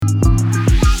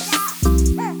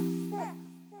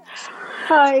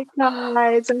Hi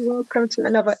guys, and welcome to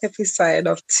another episode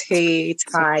of Two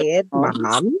Tired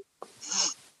Mum.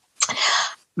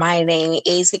 My name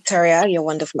is Victoria, your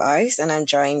wonderful host, and I'm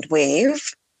joined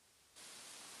with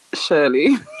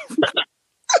Shirley.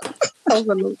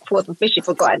 oh, what the fishy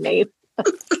forgot her name.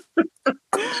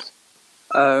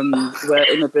 We're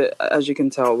in a bit, as you can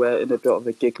tell, we're in a bit of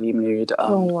a giggly mood.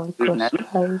 Oh my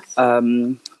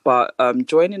gosh, But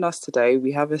joining us today,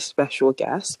 we have a special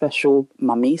guest, special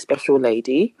mummy, special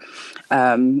lady.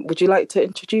 Would you like to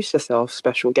introduce yourself,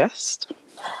 special guest?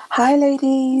 Hi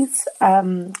ladies,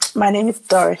 my name is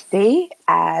Dorothy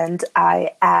and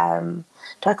I am,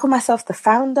 do I call myself the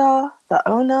founder, the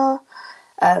owner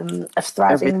of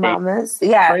Thriving Mamas?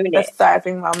 Yeah, the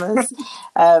Thriving Mamas,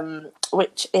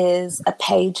 which is a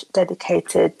page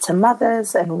dedicated to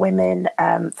mothers and women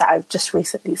that I've just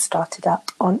recently started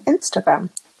up on Instagram.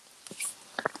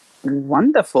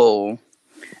 Wonderful.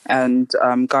 And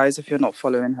guys, if you're not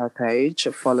following her page,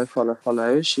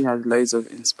 follow. She has loads of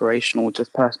inspirational,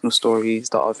 just personal stories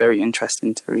that are very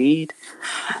interesting to read.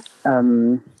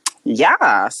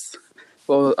 Yes.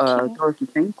 Well, Dorothy,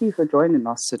 thank you for joining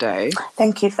us today.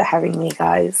 Thank you for having me,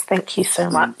 guys. Thank you so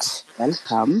much.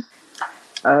 Welcome.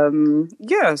 So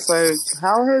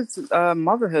how has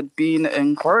motherhood been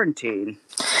in quarantine?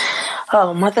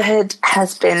 Oh, motherhood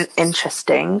has been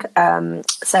interesting.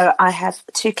 So I have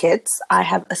two kids. I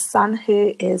have a son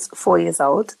who is 4 years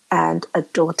old and a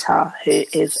daughter who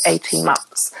is 18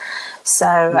 months.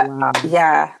 So,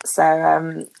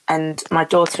 and my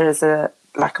daughter is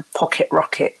like a pocket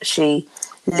rocket. She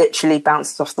literally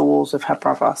bounces off the walls with her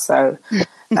brother. So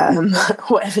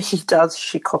whatever he does,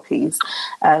 she copies.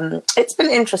 It's been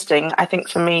interesting. I think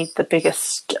for me, the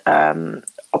biggest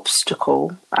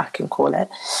obstacle, I can call it,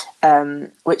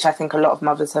 which I think a lot of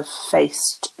mothers have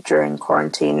faced during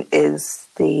quarantine, is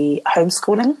the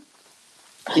homeschooling.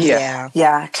 Yeah,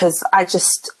 because I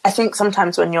think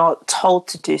sometimes when you're told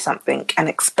to do something and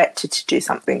expected to do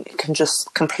something, it can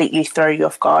just completely throw you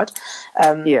off guard.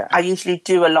 I usually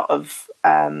do a lot of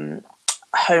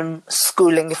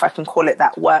homeschooling, if I can call it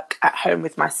that, work at home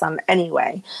with my son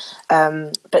anyway.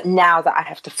 But now that I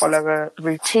have to follow a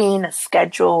routine, a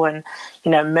schedule, and,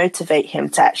 motivate him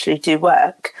to actually do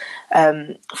work,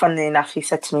 funnily enough, he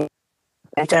said to me,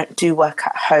 I don't do work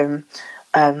at home.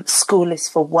 School is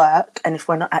for work, and if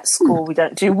we're not at school, we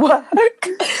don't do work.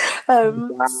 So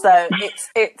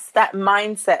it's that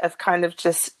mindset of kind of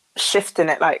just shifting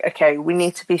it, like, okay, we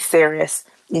need to be serious.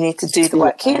 You need to do the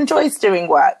work. He enjoys doing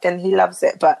work and he loves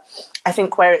it, but I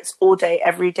think where it's all day,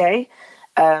 every day,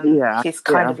 he's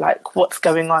kind of like, what's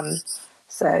going on?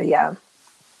 So, yeah.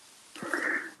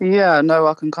 Yeah, no,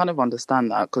 I can kind of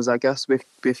understand that, because I guess with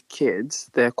kids,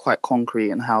 they're quite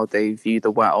concrete in how they view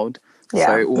the world. Yeah.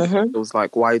 So it almost feels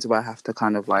like, why do I have to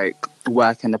kind of like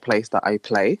work in the place that I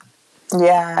play?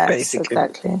 Yeah, basically.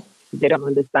 Exactly. They don't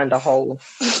understand the whole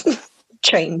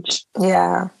change.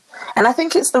 Yeah. And I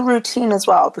think it's the routine as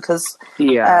well, because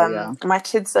my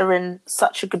kids are in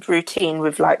such a good routine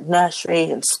with like nursery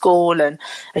and school, and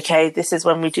okay, this is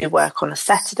when we do work on a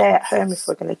Saturday at home if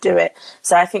we're going to do it.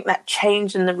 So I think that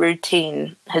change in the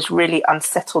routine has really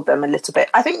unsettled them a little bit.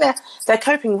 I think they're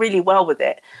coping really well with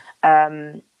it.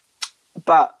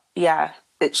 But yeah,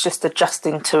 it's just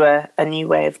adjusting to a new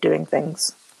way of doing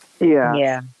things.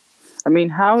 Yeah. I mean,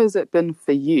 how has it been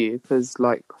for you? Because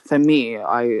like for me,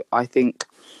 I think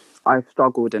I've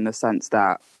struggled in the sense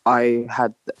that I'm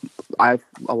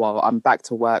back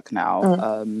to work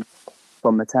now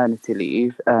from maternity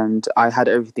leave, and I had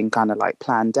everything kind of like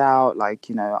planned out, like,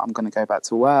 I'm going to go back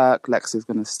to work, Lex is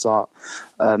going to start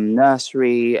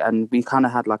nursery, and we kind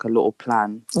of had like a little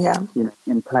plan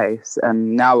in place,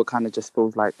 and now it kind of just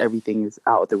feels like everything is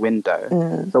out of the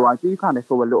window. So I do kind of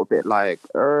feel a little bit like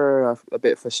a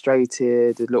bit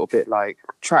frustrated, a little bit like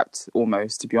trapped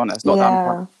almost, to be honest. Not that I'm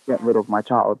trying to get rid of my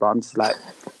child, but I'm just like,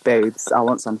 babes, I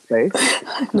want some space.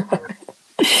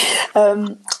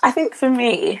 I think for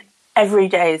me, every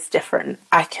day is different.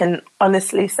 I can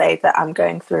honestly say that I'm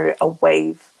going through a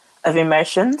wave of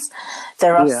emotions.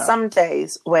 There are some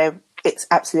days where it's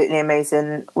absolutely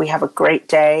amazing. We have a great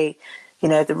day,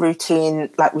 the routine,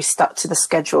 like we stuck to the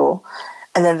schedule.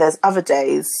 And then there's other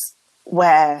days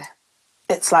where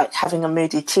it's like having a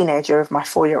moody teenager of my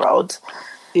 4-year-old.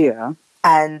 Yeah.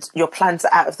 And your plans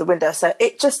are out of the window. So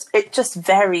it just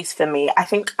varies for me. I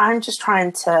think I'm just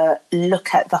trying to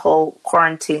look at the whole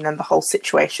quarantine and the whole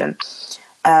situation,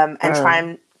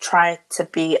 and try to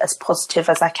be as positive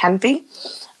as I can be.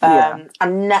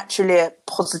 I'm naturally a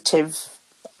positive,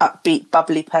 upbeat,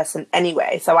 bubbly person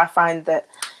anyway. So I find that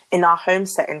in our home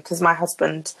setting, because my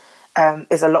husband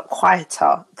is a lot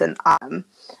quieter than I am.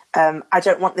 I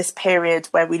don't want this period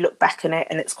where we look back on it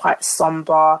and it's quite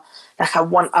somber. Like, I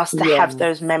want us to have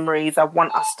those memories. I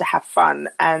want us to have fun.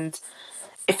 And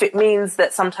if it means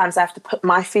that sometimes I have to put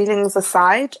my feelings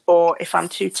aside, or if I'm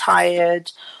too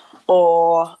tired,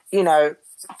 or, you know,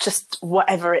 just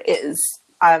whatever it is,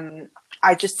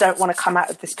 I just don't want to come out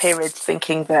of this period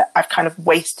thinking that I've kind of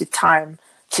wasted time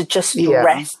to just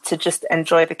rest, to just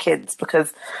enjoy the kids,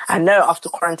 because I know after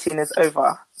quarantine is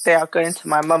over, they are going to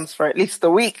my mum's for at least a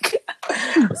week.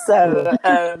 So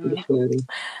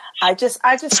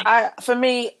for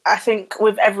me, I think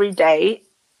with every day,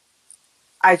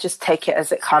 I just take it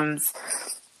as it comes.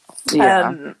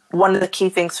 One of the key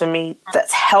things for me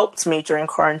that's helped me during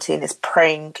quarantine is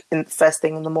praying in first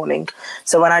thing in the morning.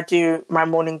 So when I do my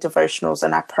morning devotionals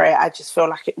and I pray, I just feel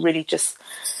like it really just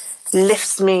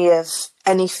lifts me of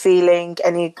any feeling,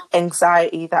 any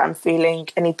anxiety that I'm feeling,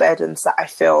 any burdens that I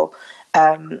feel,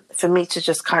 for me to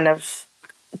just kind of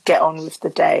get on with the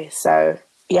day. So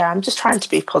yeah, I'm just trying to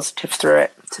be positive through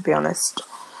it, to be honest.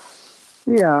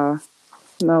 Yeah.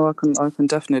 No, I can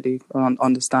definitely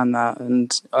understand that.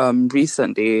 And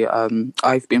recently,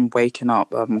 I've been waking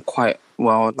up quite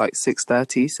well, like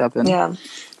 6:30, 7,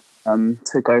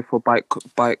 to go for bike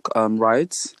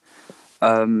rides.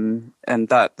 And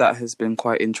that has been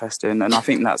quite interesting, and I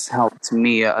think that's helped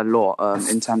me a lot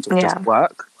in terms of just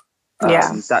work.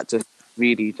 That just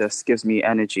really just gives me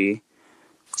energy.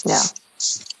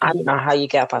 I don't know how you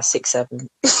get up at 6, 7.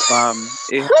 Well,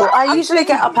 I usually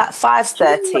get up at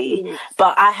 5:30,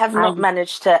 but I have not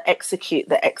managed to execute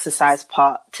the exercise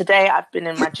part. Today I've been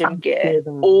in my gym gear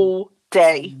all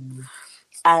day,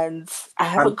 and I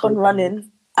haven't gone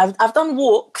running. I've done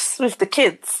walks with the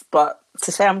kids, but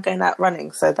to say I'm going out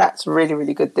running, so that's really,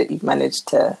 really good that you've managed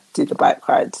to do the bike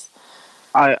rides.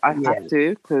 I have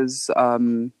to, because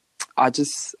I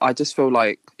just feel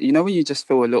like, you know, when you just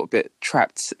feel a little bit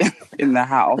trapped in the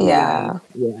house.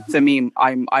 To me,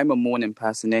 I'm a morning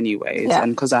person anyways,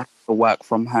 and because I have to work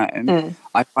from home,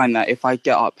 I find that if I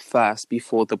get up first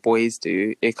before the boys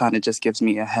do, it kind of just gives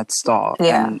me a head start.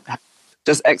 And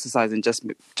just exercising just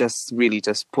really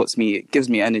just gives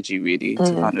me energy really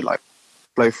to kind of like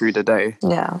flow through the day.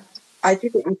 I do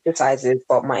the exercises,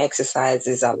 but my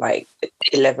exercises are like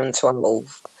 11,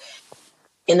 12.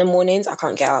 In the mornings, I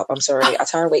can't get up. I'm sorry.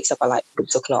 Atara wakes up at like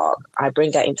 6 o'clock. I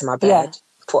bring her into my bed,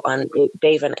 put on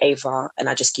Dave and Ava, and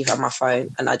I just give her my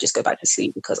phone, and I just go back to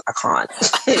sleep because I can't.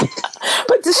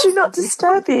 But does she not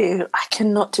disturb you? I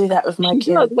cannot do that with my kids.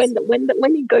 No, when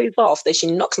it goes off, then she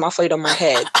knocks my phone on my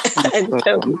head and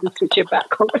tells me to switch it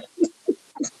back on.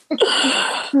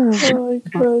 Oh my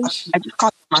gosh! I just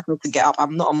can't get myself to get up.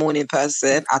 I'm not a morning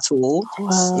person at all.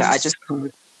 Wow. I just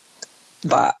can't.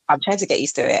 But I'm trying to get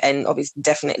used to it, and obviously,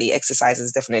 definitely, exercise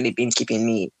has definitely been keeping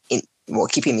me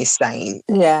sane.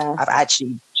 I've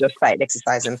actually just started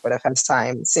exercising for the first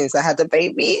time since I had the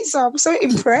baby, so I'm so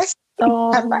impressed.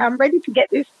 I'm ready to get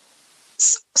this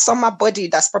on my body.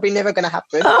 That's probably never going to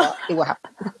happen, but it will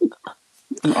happen.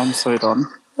 I'm so done.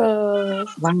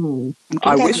 Wow.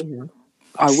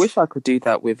 I wish I could do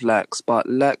that with Lex, but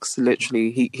Lex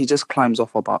literally he just climbs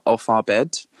off our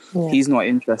bed. He's not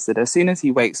interested. As soon as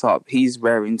he wakes up, he's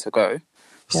raring to go.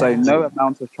 So no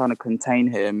amount of trying to contain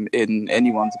him in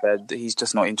anyone's bed, he's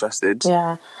just not interested.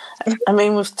 I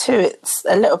mean, with two, it's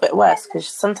a little bit worse because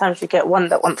sometimes you get one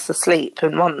that wants to sleep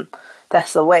and one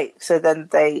that's awake. So then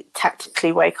they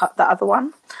tactically wake up the other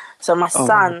one. So my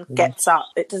son gets up.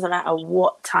 It doesn't matter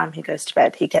what time he goes to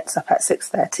bed. He gets up at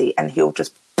 6:30 and he'll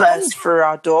just burst through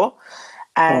our door.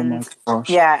 And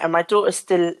and my daughter's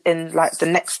still in like the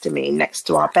next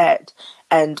to our bed.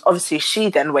 And obviously she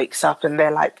then wakes up and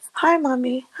they're like, "Hi,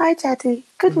 Mummy. Hi, Daddy.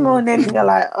 Good morning." And you're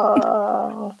like,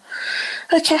 "Oh,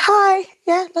 okay, hi.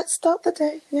 Yeah, let's start the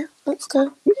day. Yeah, let's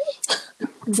go."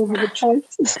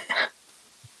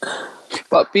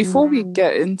 But before we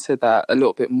get into that a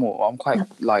little bit more, I'm quite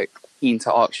keen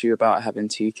to ask you about having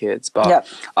 2 kids. But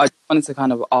I wanted to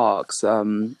kind of ask,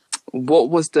 what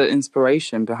was the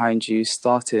inspiration behind you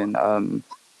starting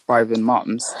Thriving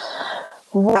Mums?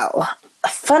 Well, a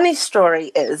funny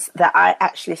story is that I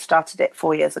actually started it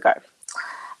 4 years ago.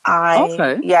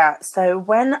 So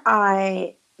when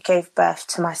I gave birth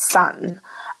to my son,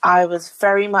 I was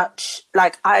very much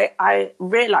like, I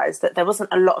realized that there wasn't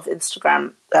a lot of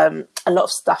Instagram, a lot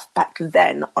of stuff back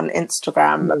then on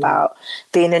Instagram about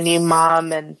being a new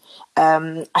mum. And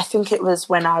I think it was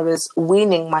when I was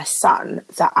weaning my son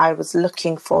that I was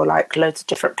looking for like loads of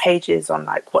different pages on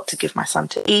like what to give my son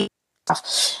to eat.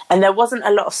 And there wasn't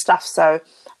a lot of stuff. So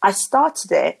I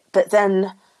started it, but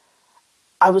then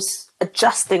I was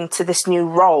adjusting to this new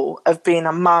role of being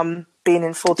a mum, being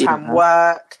in full-time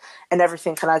work and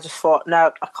everything. And I just thought,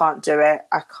 no, I can't do it.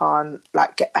 I can't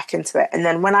like get back into it. And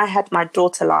then when I had my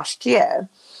daughter last year,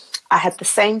 I had the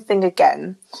same thing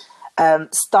again,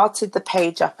 started the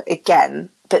page up again,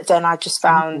 but then I just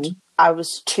found I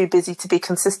was too busy to be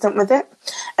consistent with it.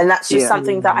 And that's just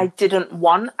something that I didn't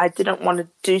want. I didn't want to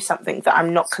do something that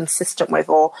I'm not consistent with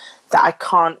or that I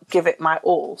can't give it my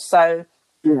all. So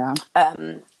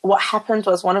what happened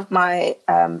was one of my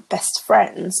best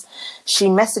friends, she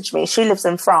messaged me. She lives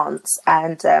in France,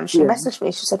 and she messaged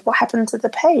me. She said, "What happened to the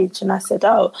page?" And I said,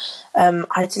 I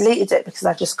deleted it because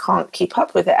I just can't keep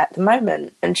up with it at the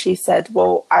moment. And she said,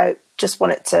 well, I just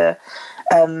wanted to...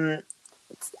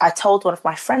 I told one of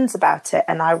my friends about it,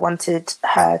 and I wanted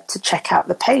her to check out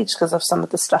the page because of some of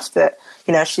the stuff that,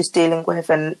 you know, she's dealing with,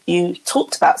 and you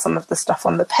talked about some of the stuff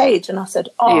on the page. And I said,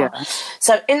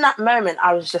 So in that moment,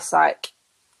 I was just like,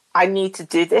 I need to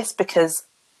do this because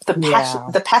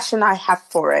the passion I have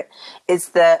for it is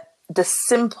the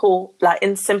simple, like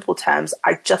in simple terms,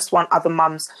 I just want other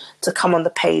mums to come on the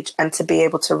page and to be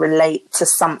able to relate to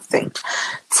something,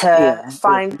 to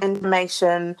find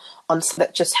information on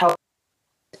that just helps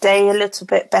day a little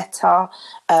bit better,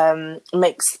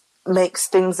 makes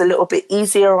things a little bit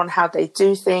easier on how they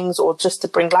do things, or just to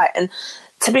bring light. And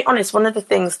to be honest, one of the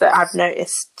things that I've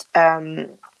noticed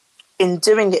in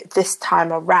doing it this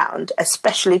time around,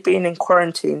 especially being in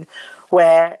quarantine,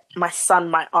 where my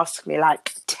son might ask me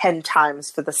like 10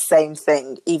 times for the same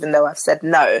thing, even though I've said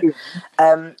no.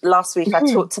 Last week I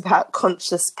talked about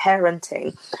conscious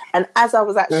parenting, and as I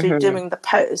was actually doing the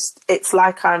post, it's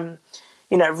like I'm,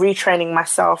 you know, retraining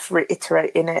myself,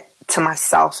 reiterating it to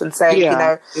myself and saying,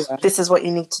 this is what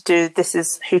you need to do. This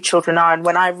is who children are. And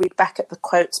when I read back at the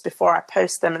quotes before I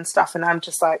post them and stuff, and I'm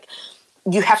just like,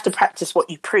 you have to practice what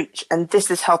you preach. And this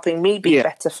is helping me be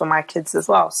better for my kids as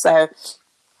well. So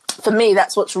for me,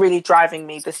 that's what's really driving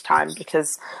me this time,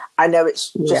 because I know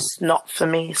it's just not for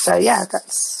me. So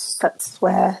that's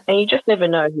where. And you just never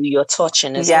know who you're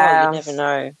touching as well. You never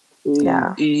know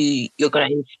who you're going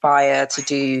to inspire to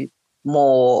do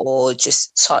more, or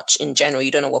just touch in general.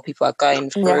 You don't know what people are going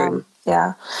through.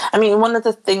 Yeah. I mean, one of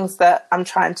the things that I'm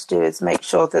trying to do is make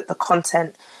sure that the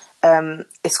content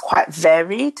is quite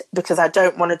varied, because I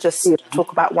don't want to just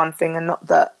talk about one thing and not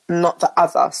the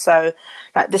other. So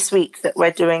like this week that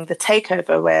we're doing the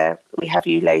takeover, where we have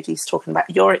you ladies talking about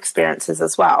your experiences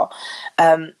as well.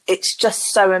 It's just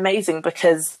so amazing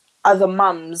because other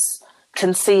mums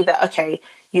can see that, okay,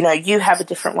 you know, you have a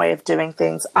different way of doing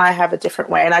things. I have a different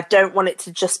way. And I don't want it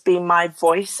to just be my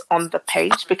voice on the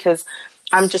page, because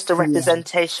I'm just a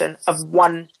representation of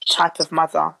one type of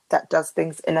mother that does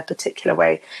things in a particular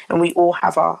way. And we all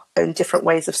have our own different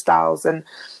ways of styles, and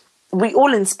we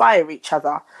all inspire each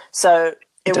other. So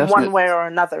in one way or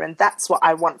another. And that's what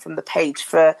I want from the page,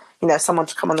 for, you know, someone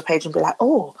to come on the page and be like,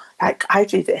 oh, like I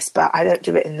do this, but I don't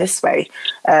do it in this way.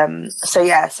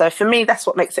 So for me, that's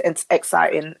what makes it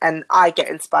exciting, and I get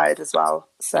inspired as well.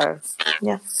 So,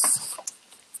 yeah.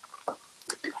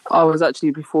 I was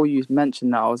actually, before you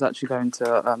mentioned that, I was actually going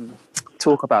to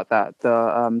talk about that,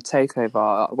 the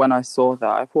takeover. When I saw that,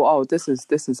 I thought, oh, this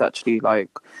is actually like,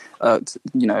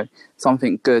 you know,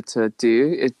 something good to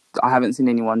do. I haven't seen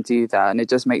anyone do that, and it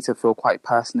just makes it feel quite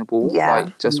personable.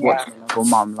 Like just watching your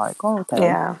mum, like, oh,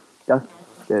 okay, that's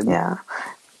good.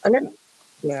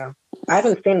 I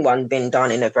haven't seen one been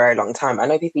done in a very long time. I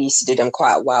know people used to do them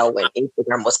quite well when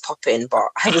Instagram was popping, but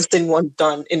I haven't seen one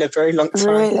done in a very long time.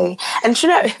 Really? And do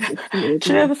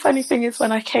you know the funny thing is,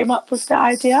 when I came up with the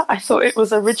idea, I thought it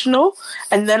was original,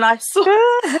 and then I saw,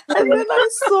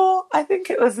 I think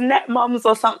it was Net Mums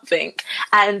or something,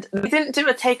 and we didn't do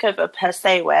a takeover per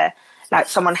se where like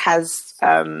someone has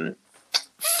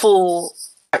full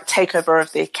takeover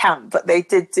of the account, but they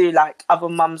did do like other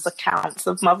mums' accounts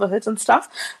of motherhood and stuff.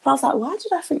 And I was like, why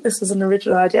did I think this was an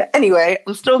original idea? Anyway,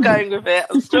 I'm still going with it.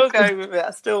 I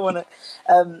still want it.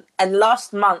 And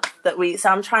last month so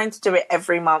I'm trying to do it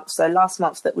every month. So last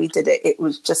month that we did it, it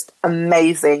was just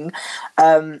amazing.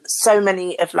 So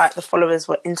many of like the followers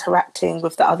were interacting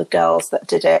with the other girls that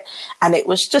did it, and it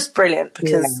was just brilliant,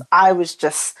 because I was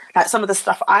just like, some of the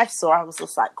stuff I saw, I was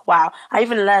just like, wow. I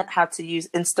even learned how to use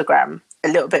Instagram a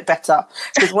little bit better,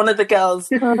 because one of the girls,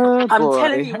 I'm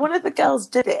telling you, one of the girls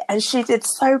did it, and she did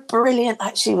so brilliant.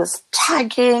 Like, she was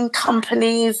tagging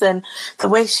companies and the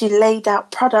way she laid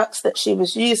out products that she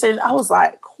was using. I was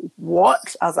like,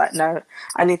 what? I was like, no,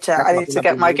 I need to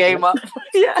get my game up.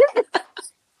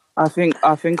 I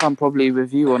think I'm probably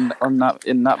with you on that,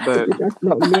 in that boat. That's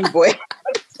not me, boy.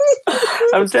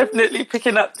 I'm definitely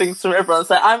picking up things from everyone.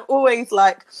 So I'm always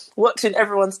like watching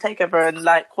everyone's takeover, and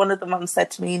like one of the mums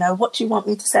said to me, what do you want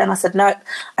me to say? And I said, no,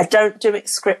 I don't do it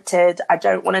scripted. I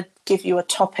don't want to give you a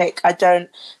topic. I don't,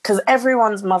 because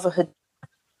everyone's motherhood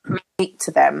speak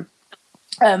to them.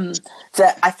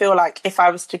 That I feel like if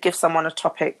I was to give someone a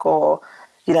topic or,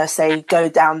 say go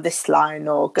down this line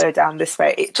or go down this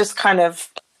way, it just kind of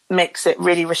makes it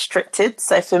really restricted.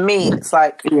 So for me, it's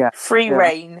like free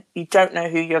reign. You don't know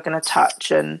who you're going to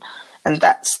touch, and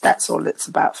that's all it's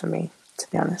about for me,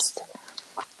 to be honest.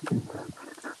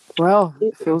 Well,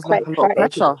 it feels like a lot of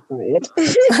pressure.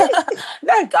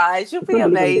 No, guys, you'll be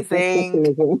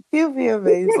amazing. You'll be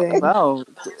amazing. Well,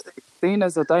 seeing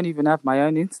as I don't even have my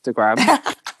own Instagram,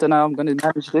 don't know how I'm going to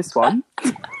manage this one.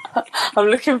 I'm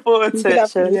looking forward to it,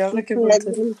 Shirley. I'm looking forward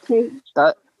to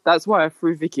it. That's why I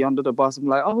threw Vicky under the bus. I'm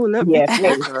like, let me.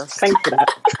 Thanks for that.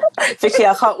 Vicky,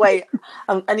 I can't wait.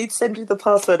 I need to send you the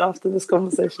password after this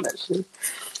conversation, actually.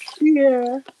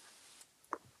 Yeah.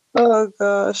 Oh,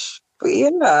 gosh.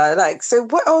 But so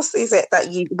what else is it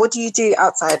what do you do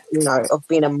outside, of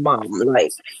being a mum?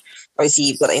 Like, obviously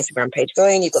you've got the Instagram page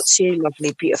going, you've got 2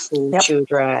 lovely, beautiful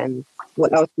children.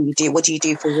 What else do you do? What do you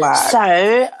do for work?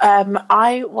 So,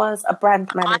 I was a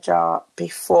brand manager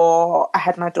before I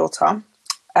had my daughter.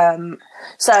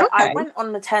 I went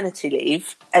on maternity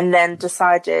leave and then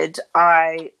decided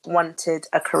I wanted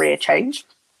a career change.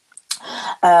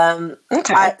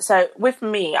 So with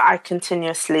me, I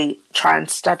continuously try and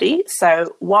study.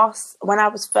 So when I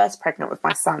was first pregnant with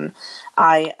my son,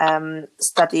 I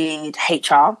studied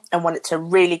HR and wanted to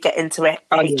really get into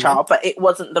HR, but it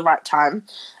wasn't the right time.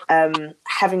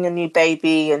 Having a new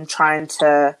baby and trying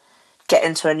to get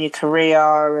into a new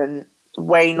career and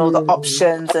weighing all the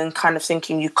options and kind of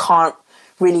thinking you can't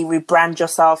really rebrand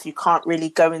yourself, you can't really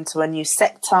go into a new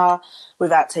sector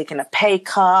without taking a pay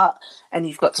cut, and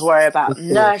you've got to worry about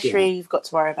nursery, you've got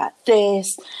to worry about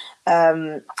this.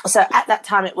 So at that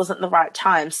time, it wasn't the right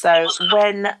time. So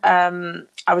when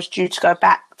I was due to go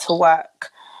back to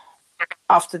work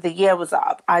after the year was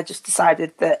up, I just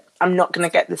decided that I'm not going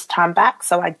to get this time back,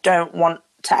 so I don't want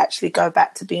to actually go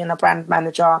back to being a brand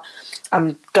manager.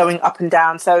 I'm going up and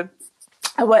down. So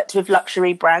I worked with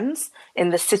luxury brands in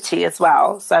the city as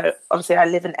well. So obviously I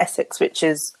live in Essex, which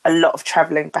is a lot of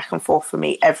travelling back and forth for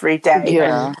me every day.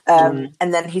 Yeah. And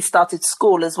then he started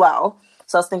school as well.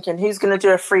 So I was thinking, who's going to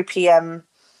do a 3 p.m.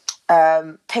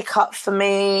 pick up for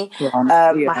me?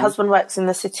 My husband works in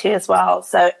the city as well.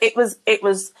 So it was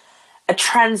a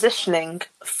transitioning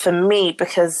for me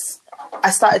because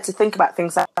I started to think about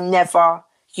things that I never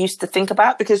used to think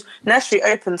about, because nursery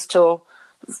opens till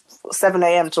 7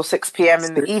 a.m. till 6 p.m.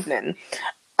 in the evening.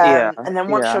 And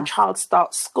then once your child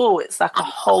starts school, it's like a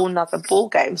whole nother ball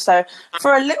game. So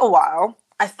for a little while,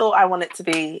 I thought I wanted to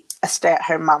be a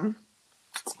stay-at-home mum.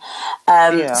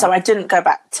 So I didn't go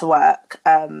back to work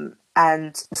and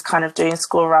was kind of doing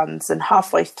school runs. And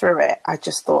halfway through it, I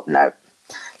just thought, no,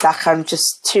 like I'm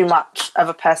just too much of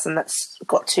a person that's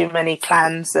got too many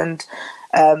plans, and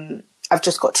I've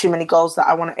just got too many goals that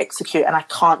I want to execute, and I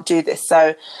can't do this.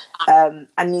 So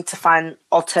I need to find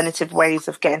alternative ways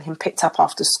of getting him picked up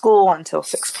after school until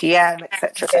 6 p.m.,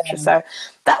 etc., etc. So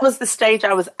that was the stage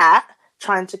I was at,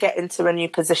 trying to get into a new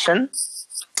position.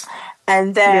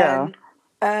 And then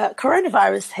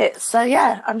coronavirus hit. So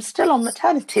yeah, I'm still on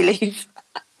maternity leave.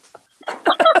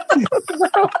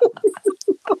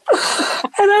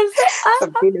 And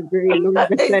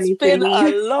it's been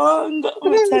a long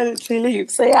maternity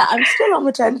leave. So yeah, I'm still on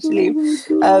maternity leave.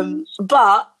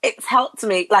 But it's helped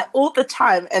me like all the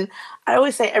time. And I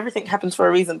always say everything happens for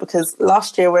a reason, because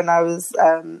last year when I was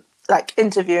like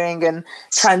interviewing and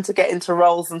trying to get into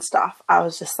roles and stuff, I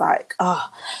was just like, oh,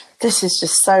 this is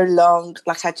just so long.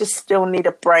 Like, I just still need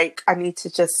a break. I need to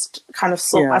just kind of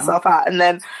sort myself out. And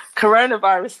then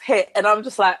coronavirus hit, and I'm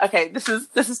just like, okay, this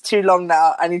is too long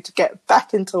now. I need to get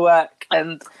back into work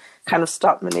and kind of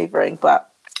start maneuvering.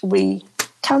 But we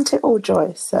count it all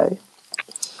joy. So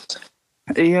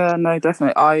yeah, no,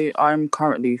 definitely. I'm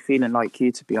currently feeling like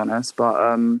you, to be honest, but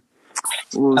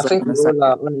I think we all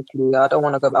are, honestly. I don't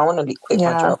want to go. I want to quit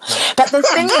my job. But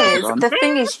the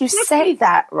thing is, you say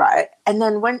that, right? And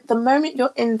then when the moment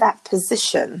you're in that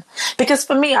position, because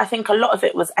for me, I think a lot of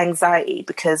it was anxiety,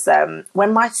 because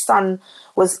when my son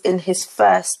was in his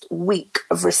first week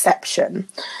of reception,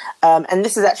 and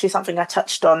this is actually something I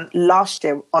touched on last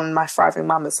year on my Thriving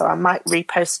Mama, so I might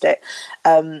repost it.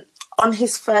 On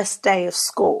his first day of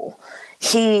school,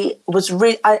 he was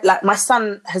really, like, my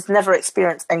son has never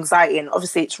experienced anxiety, and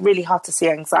obviously it's really hard to see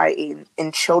anxiety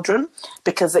in children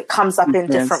because it comes up in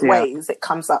different ways. It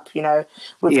comes up, you know,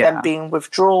 with them being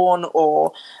withdrawn,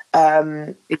 or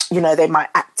you know, they might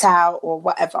act out or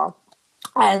whatever.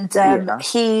 And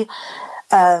he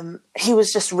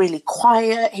was just really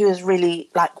quiet. He was really,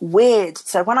 like, weird.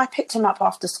 So when I picked him up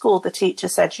after school, the teacher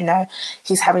said, you know,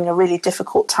 he's having a really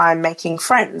difficult time making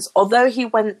friends. Although he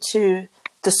went to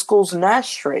the school's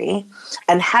nursery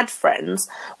and had friends,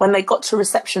 when they got to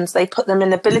receptions, they put them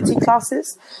in ability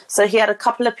classes. So he had a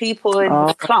couple of people in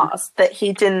his class that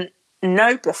he didn't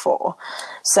know before.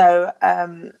 So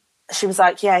she was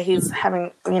like, yeah, he's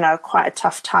having, you know, quite a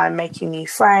tough time making new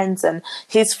friends, and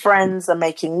his friends are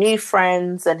making new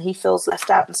friends, and he feels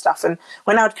left out and stuff. And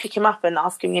when I would pick him up and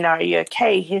ask him, you know, are you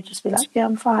okay? He'd just be like, yeah,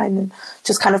 I'm fine, and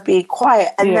just kind of be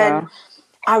quiet. And then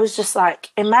I was just like,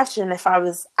 imagine if I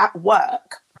was at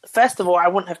work. First of all, I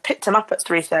wouldn't have picked him up at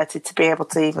 3:30 to be able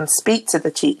to even speak to the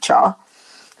teacher,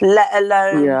 let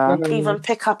alone even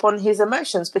pick up on his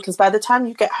emotions, because by the time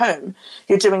you get home,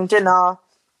 you're doing dinner.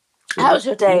 How was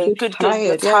your day? Good.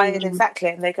 You're tired, exactly.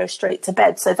 And they go straight to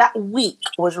bed. So that week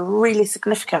was really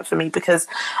significant for me, because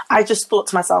I just thought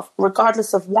to myself,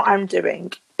 regardless of what I'm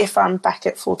doing, if I'm back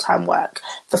at full-time work,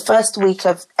 the first week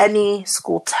of any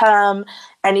school term,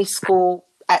 any school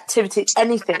activity,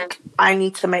 anything, I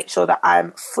need to make sure that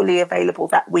I'm fully available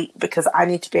that week, because I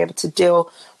need to be able to deal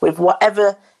with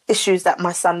whatever issues that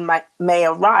my son may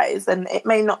arise. And it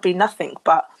may not be nothing,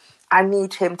 but I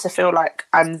need him to feel like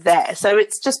I'm there. So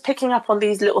it's just picking up on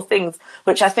these little things,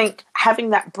 which I think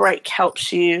having that break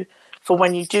helps you for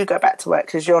when you do go back to work,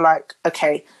 because you're like,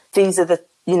 okay, these are the,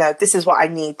 you know, this is what I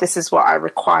need, this is what I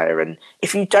require. And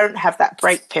if you don't have that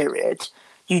break period,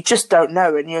 you just don't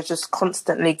know, and you're just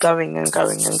constantly going and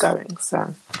going and going.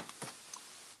 So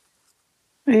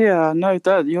yeah, no,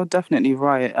 you're definitely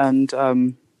right. And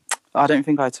I don't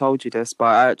think I told you this, but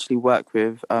I actually work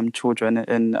with children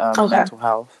in mental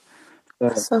health.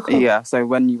 So cool. Yeah, so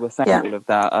when you were saying all of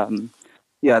that,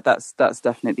 that's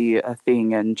definitely a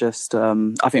thing. And just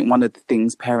I think one of the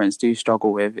things parents do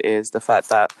struggle with is the fact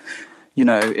that, you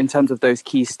know, in terms of those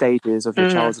key stages of your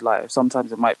child's life,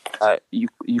 sometimes it might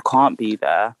you can't be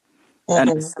there, and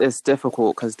it's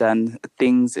difficult, because then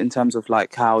things in terms of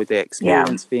like how they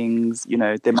experience things, you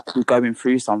know, they might be going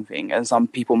through something, and some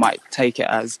people might take it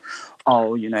as,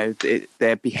 oh, you know,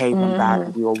 they're behaving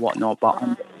badly or whatnot, but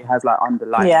it has like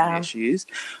underlying issues.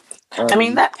 I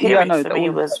mean, that period for me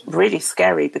was really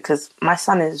scary, because my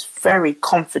son is very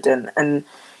confident and,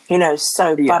 you know,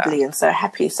 so bubbly and so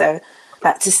happy. So,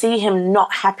 like, to see him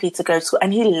not happy to go to school,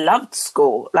 and he loved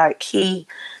school, like he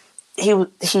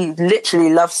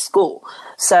literally loves school.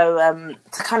 So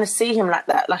to kind of see him like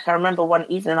that, like, I remember one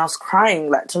evening I was crying,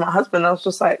 like, to my husband. I was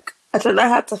just like, I don't know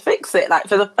how to fix it. Like,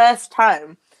 for the first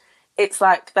time, it's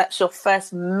like that's your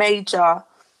first major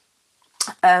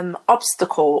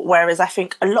obstacle. Whereas I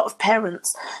think a lot of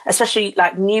parents, especially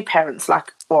like new parents,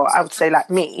 like, or I would say like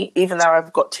me, even though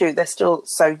I've got two, they're still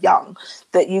so young,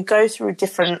 that you go through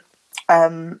different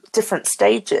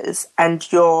stages,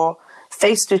 and you're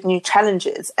faced with new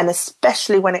challenges. And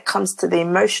especially when it comes to the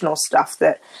emotional stuff,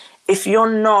 that if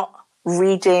you're not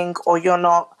reading, or you're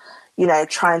not, you know,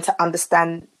 trying to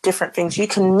understand different things, you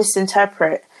can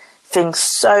misinterpret things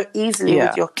so easily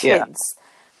with your kids.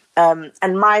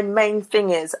 And my main thing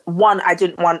is, one, I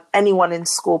didn't want anyone in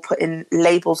school putting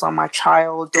labels on my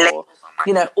child, or,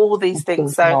 you know, all these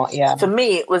things. So for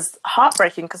me, it was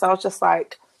heartbreaking, because I was just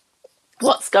like,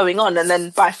 what's going on? And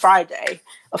then by Friday,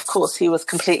 of course, he was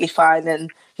completely fine,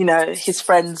 and, you know, his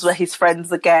friends were his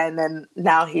friends again, and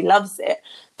now he loves it.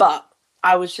 But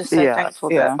I was just so thankful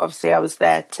that obviously I was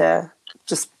there to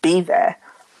just be there.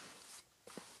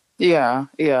 Yeah.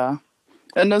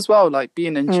 And as well, like,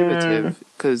 being intuitive,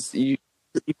 because you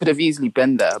could have easily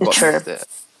been there, but missed it.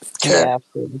 Yeah,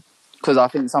 because I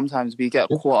think sometimes we get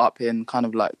caught up in kind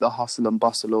of like the hustle and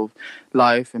bustle of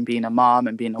life and being a mom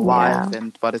and being a wife,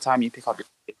 and by the time you pick up,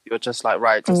 you're just like,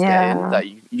 right, just get in, that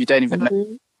you don't even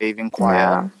know, even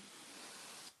quiet.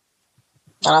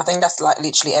 And I think that's like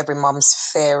literally every mum's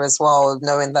fear as well,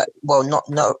 knowing that, well, not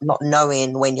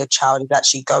knowing when your child is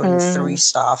actually going through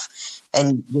stuff,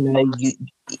 and, you know,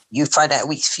 you find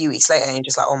out few weeks later, and you're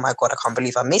just like, oh my God, I can't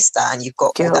believe I missed that, and you've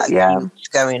got all that guilt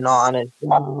going on as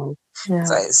well. So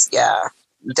it's,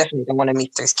 you definitely don't want to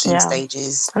meet those key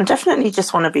stages. And definitely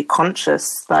just want to be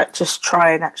conscious, like, just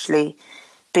try and actually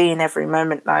be in every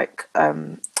moment. Like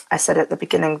I said at the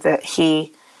beginning, that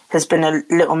he has been a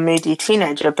little moody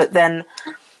teenager, but then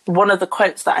one of the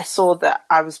quotes that I saw that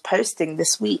I was posting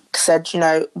this week said, you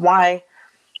know, why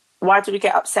do we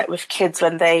get upset with kids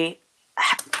when they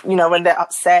when they're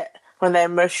upset, when they're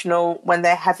emotional, when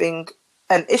they're having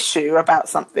an issue about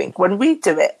something, when we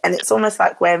do it, and it's almost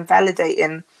like we're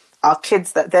invalidating our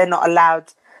kids that they're not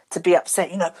allowed to be upset.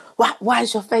 Why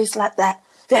is your face like that?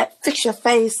 Yeah, fix your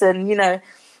face, and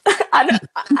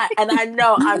I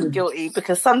know I'm guilty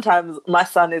because sometimes my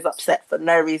son is upset for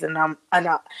no reason.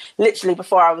 Literally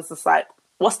before I was just like,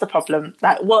 what's the problem?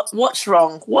 Like, what's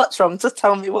wrong? What's wrong? Just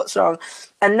tell me what's wrong.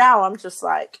 And now I'm just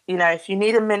like, if you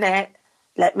need a minute,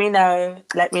 let me know.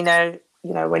 Let me know,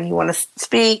 when you want to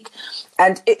speak.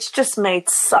 And it's just made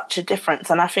such a difference.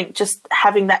 And I think just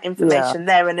having that information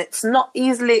there, and it's not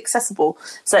easily accessible.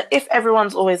 So if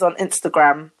everyone's always on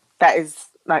Instagram, that is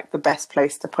like the best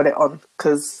place to put it on,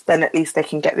 because then at least they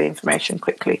can get the information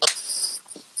quickly.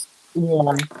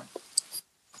 Yeah.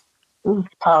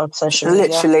 Power of social media.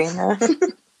 Literally.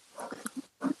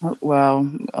 Well,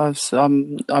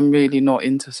 I'm really not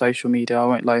into social media, I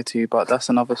won't lie to you, but that's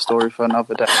another story for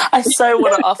another day. I so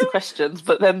want to ask questions,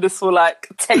 but then this will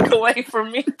take away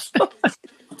from me.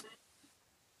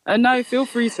 No, feel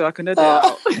free to. I can edit it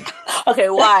out.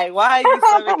 Okay, why? Why are you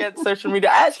so against social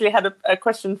media? I actually had a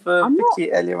question for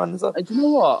Vicky earlier on as well. Do you know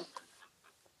what?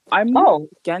 I'm not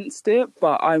against it,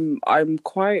 but I'm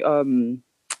quite I'm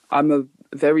a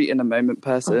very in a moment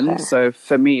person. Okay. So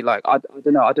for me, like I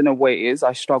don't know what it is.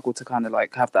 I struggle to kind of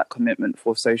like have that commitment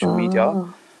for social media.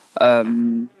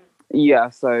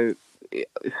 So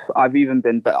I've even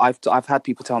been, but I've had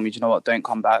people tell me, do you know what? Don't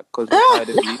come back because we're tired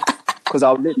of you. Because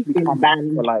I'll literally come back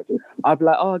for like, I'll be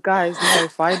like, oh guys, no,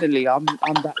 finally, I'm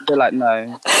back. They're like,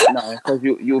 no, because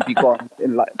you'll be gone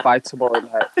in like by tomorrow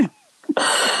night.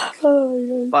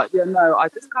 Oh, but I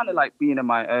just kind of like being in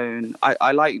my own.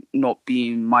 I like not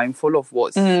being mindful of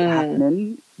what's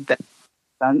happening. That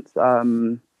sense.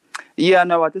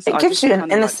 It gives you an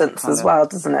innocence as well,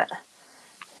 doesn't it?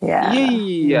 Yeah.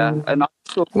 Yeah. And I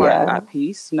feel quite at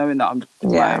peace knowing that I'm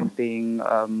doing my own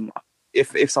thing.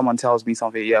 If someone tells me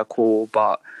something, cool,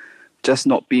 but just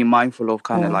not being mindful of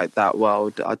kind of like that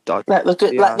world. Like the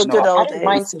good old days. I don't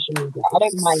mind social media. I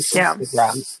don't mind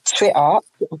Instagram. Twitter, I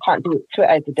can't do it.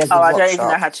 Twitter is the devil's I don't even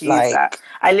know how to use that.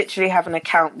 I literally have an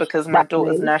account because my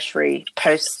daughter's nursery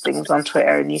posts things on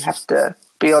Twitter and you have to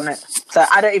be on it. So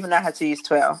I don't even know how to use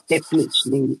Twitter. It's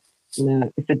literally,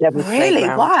 it's the devil's Really?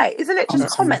 playground. Why? Isn't it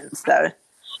just comments though?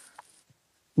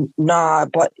 Nah,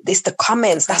 but it's the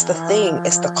comments. That's the thing.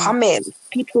 It's the comments.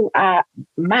 People are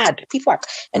mad. People are...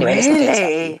 Anyway,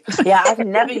 really? Yeah, I've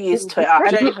never used Twitter.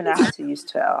 I don't even know how to use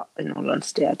Twitter, in all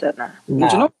honesty. I don't know.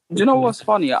 No. Do you know what's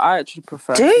funny? I actually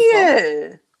prefer Do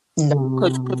you? No.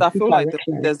 Because I feel like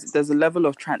there's a level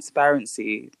of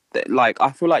transparency that, like,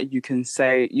 I feel like you can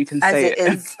say it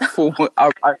is.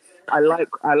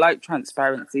 I like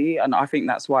transparency, and I think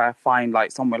that's why I find like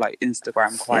somewhere like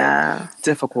Instagram quite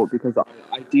difficult, because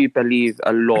I do believe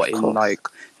a lot in like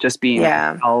just being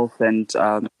yourself and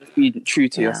being true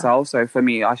to yourself. So for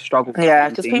me, I struggle.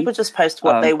 Because people just post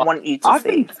what they want you to see. I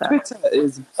think Twitter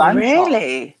is banter.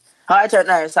 Really. I don't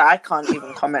know, so I can't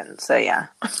even comment. So and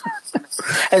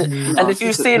if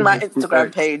you've seen my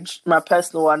Instagram page, my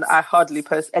personal one, I hardly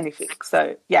post anything.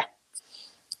 So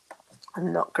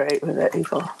I'm not great with it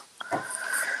either.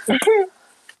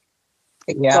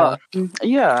 I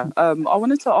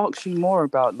wanted to ask you more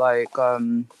about like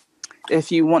if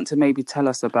you want to maybe tell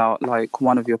us about like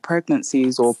one of your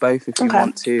pregnancies or both, if you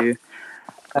want to.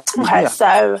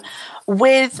 So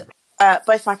with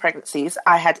both my pregnancies,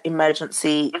 I had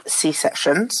emergency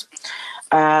C-sections.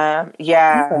 But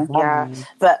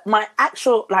my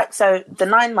actual the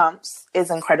 9 months is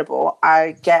incredible.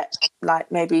 I get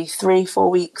like maybe 3-4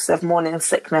 weeks of morning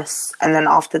sickness, and then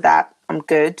after that I'm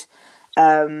good.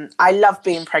 I love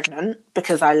being pregnant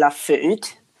because I love food,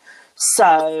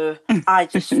 so I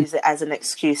just use it as an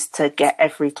excuse to get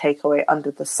every takeaway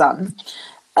under the sun.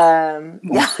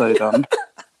 So done.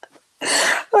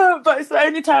 But it's the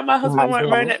only time my husband won't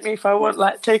moan at me if I want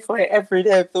like takeaway every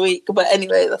day of the week. But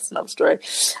anyway, that's another story.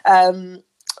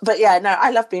 I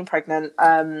love being pregnant.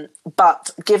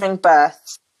 But giving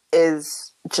birth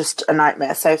is just a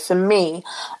nightmare. So for me,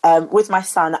 with my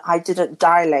son, I didn't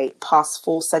dilate past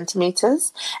 4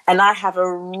 centimeters, and I have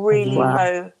a really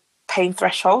low pain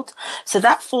threshold. So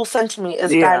that 4 centimeters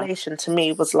dilation to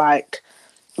me was like,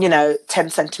 10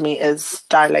 centimeters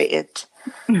dilated.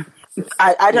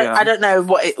 I don't know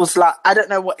what it was like. I don't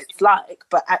know what it's like,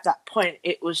 but at that point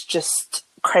it was just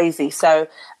crazy. So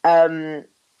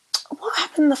what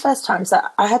happened the first time? So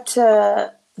I had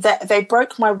to... They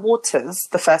broke my waters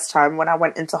the first time when I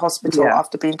went into hospital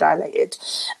after being dilated.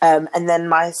 And then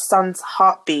my son's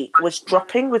heartbeat was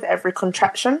dropping with every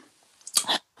contraction.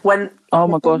 When oh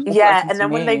my gosh, yeah, and then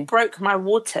when they broke my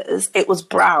waters, it was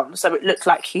brown, so it looked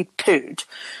like he'd pooed.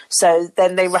 So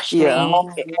then they rushed me.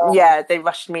 Yeah, they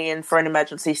rushed me in for an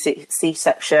emergency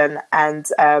C-section, and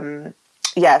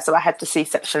so I had the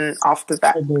C-section after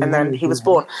that, and then he was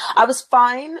born. I was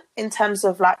fine in terms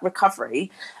of like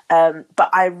recovery, but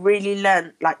I really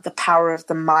learned like the power of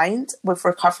the mind with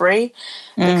recovery,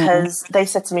 because they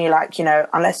said to me, like,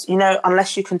 unless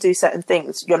you can do certain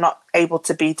things, you're not able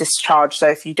to be discharged. So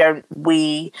if you don't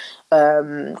wee,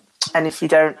 and if you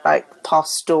don't like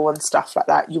pass stool and stuff like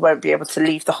that, you won't be able to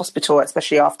leave the hospital,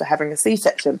 especially after having a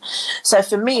C-section. So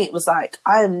for me, it was like,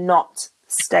 I am not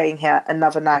staying here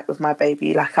another night with my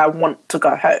baby. Like, I want to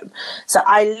go home. So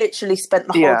I literally spent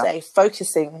the whole day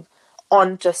focusing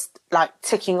on just like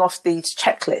ticking off these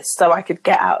checklists so I could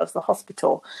get out of the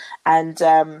hospital. And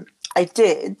I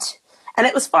did. And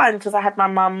it was fine because I had my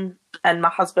mum and my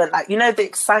husband, like, the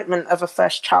excitement of a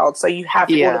first child. So you have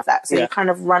all of that. So you're kind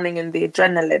of running in the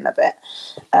adrenaline a bit.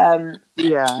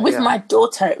 With my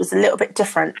daughter, it was a little bit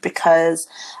different because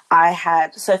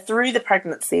through the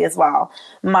pregnancy as well,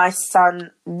 my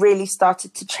son really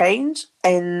started to change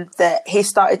in that he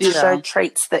started to show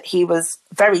traits that he was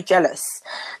very jealous.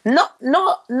 Not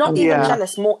even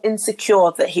jealous, more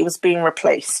insecure that he was being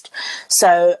replaced.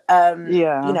 So,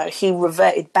 he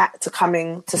reverted back to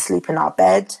coming to sleep in our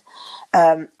bed.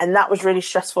 And that was really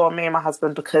stressful on me and my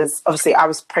husband because obviously I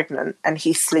was pregnant and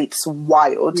he sleeps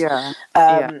wild.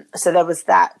 So there was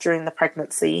that during the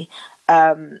pregnancy.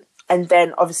 And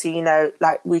then obviously,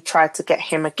 like we tried to get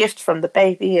him a gift from the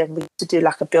baby and we had to do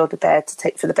like a Build-A-Bear to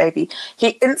take for the baby. He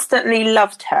instantly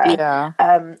loved her.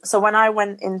 So when I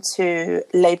went into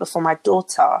labour for my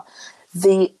daughter,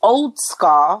 the old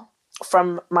scar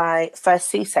from my first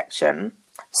C-section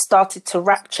started to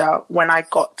rupture when I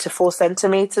got to 4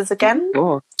 centimetres again.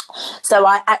 So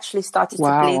I actually started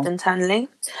to bleed internally.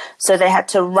 So they had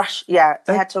to rush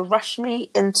me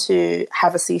in to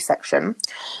have a C-section.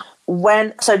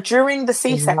 During the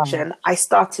C-section, I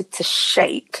started to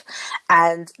shake,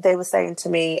 and they were saying to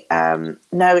me,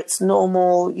 no, it's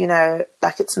normal,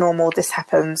 like it's normal. This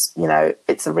happens,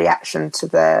 it's a reaction to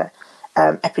the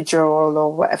epidural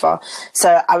or whatever.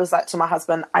 So I was like to my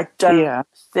husband, I don't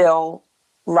feel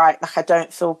right, like I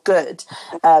don't feel good.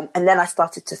 And then I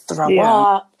started to throw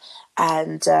up,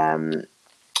 and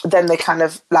then they kind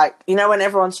of like, when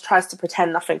everyone tries to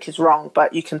pretend nothing is wrong,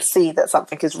 but you can see that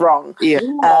something is wrong.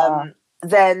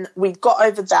 Then we got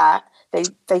over that.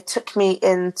 They took me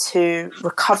into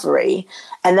recovery,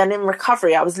 and then in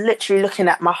recovery I was literally looking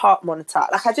at my heart monitor.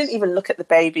 Like, I didn't even look at the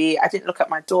baby, I didn't look at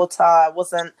my daughter. I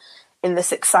wasn't in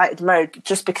this excited mode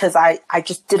just because I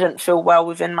just didn't feel well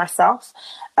within myself.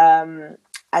 And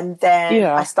then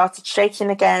I started shaking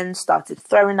again, started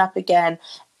throwing up again,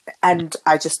 and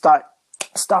I just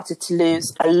started to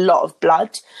lose a lot of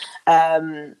blood.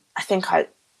 I think I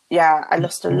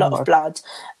lost a lot of blood.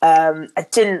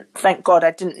 Thank God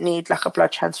I didn't need like a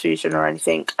blood transfusion or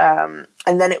anything. And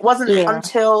then it wasn't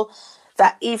until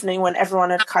that evening when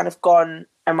everyone had kind of gone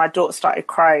and my daughter started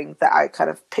crying that I kind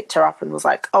of picked her up and was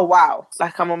like, oh wow,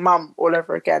 like I'm a mum all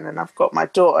over again and I've got my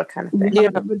daughter kind of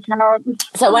thing.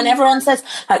 So when everyone says,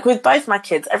 like with both my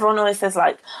kids, everyone always says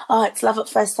like, oh, it's love at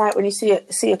first sight when you see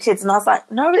your kids. And I was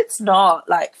like, no, it's not.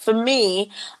 Like for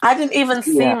me, I didn't even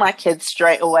see my kids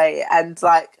straight away. And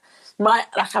like,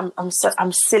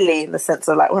 I'm silly in the sense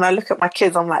of like when I look at my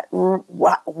kids, I'm like,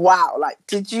 wow, like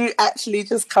did you actually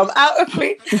just come out of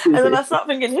me? And then I start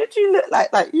thinking, who do you look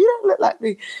like? Like you don't look like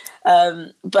me.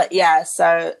 But yeah,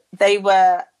 so they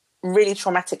were really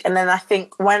traumatic. And then I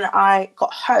think when I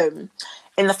got home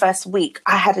in the first week,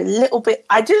 I had a little bit.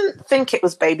 I didn't think it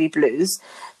was baby blues,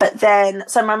 but then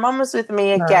so my mum was with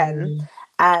me again,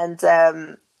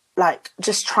 and like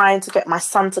just trying to get my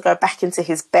son to go back into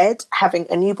his bed, having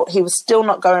a newborn. He was still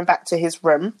not going back to his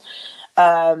room.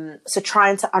 So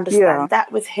trying to understand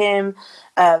that with him.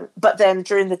 But then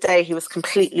during the day, he was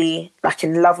completely like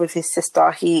in love with his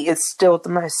sister. He is still the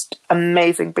most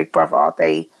amazing big brother.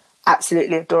 They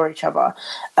absolutely adore each other.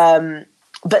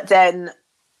 But then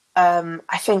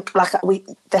I think like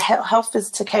the health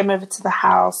visitor came over to the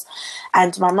house,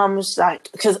 and my mum was like,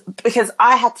 because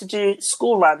I had to do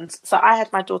school runs. So I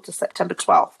had my daughter September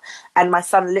 12th, and my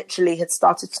son literally had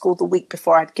started school the week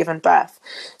before I'd given birth.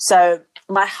 So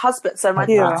my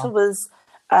daughter was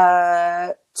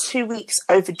 2 weeks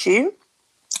overdue.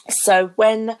 So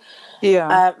when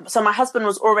so my husband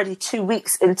was already 2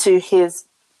 weeks into his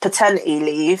paternity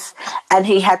leave, and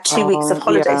he had 2 weeks of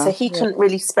holiday, so he couldn't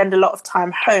really spend a lot of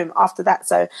time home after that.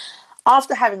 So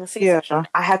after having a C-section,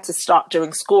 I had to start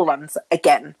doing school runs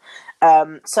again.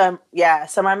 So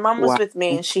my mum was with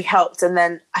me and she helped. And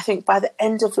then I think by the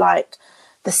end of like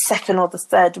the second or the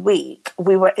third week,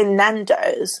 we were in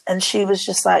Nando's and she was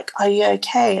just like, "Are you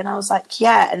okay?" And I was like,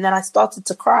 "Yeah." And then I started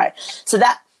to cry. So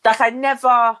that, like, I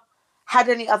never had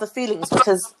any other feelings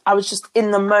because I was just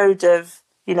in the mode of,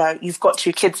 you know, you've got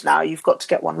 2 kids now, you've got to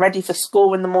get one ready for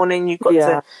school in the morning, you've got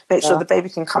to make sure the baby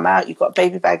can come out, you've got a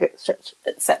baby bag,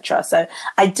 etc. So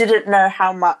I didn't know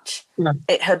how much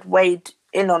it had weighed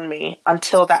in on me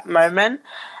until that moment.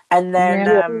 And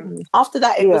then after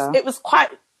that, it was quite,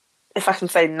 if I can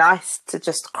say, nice to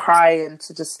just cry and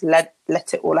to just let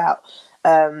it all out.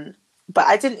 But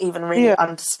I didn't even really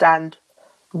understand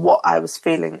what I was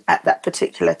feeling at that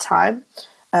particular time.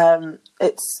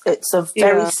 It's a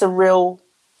very surreal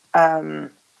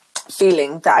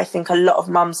feeling that I think a lot of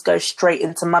mums go straight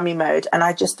into mummy mode. And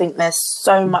I just think there's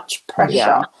so much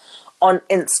pressure on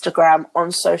Instagram,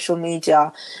 on social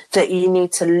media, that you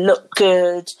need to look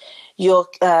good, you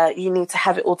need to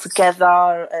have it all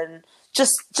together, and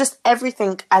just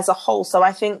everything as a whole. So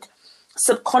I think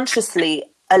subconsciously,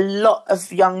 a lot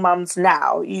of young mums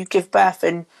now, you give birth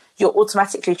and you're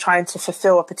automatically trying to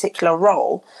fulfill a particular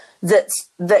role that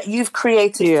you've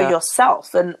created for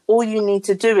yourself. And all you need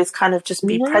to do is kind of just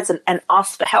be present and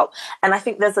ask for help. And I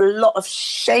think there's a lot of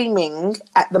shaming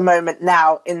at the moment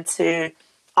now into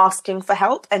asking for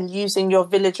help and using your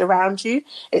village around you.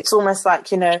 It's almost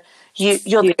like, you know,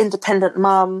 you're the independent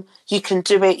mum, you can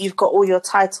do it, you've got all your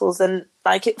titles. And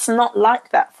like, it's not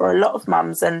like that for a lot of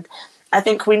mums. And I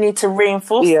think we need to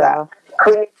reinforce that.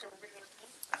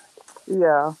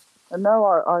 Yeah. No,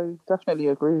 I definitely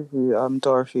agree with you,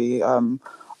 Dorothy.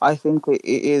 I think it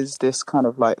is this kind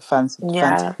of like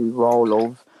fantasy role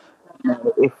of, you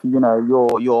know, if you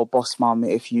know you're boss mum,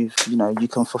 if you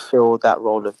can fulfill that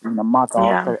role of being a mother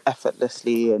very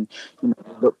effortlessly, and you know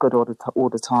you look good all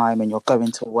the time, and you're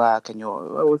going to work, and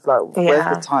you're always like,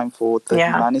 where's the time for the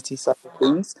humanity side of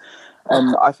things?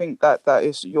 And I think that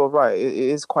is, you're right, it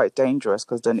is quite dangerous,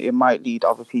 because then it might lead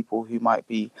other people who might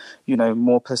be, you know,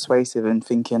 more persuasive and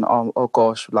thinking, oh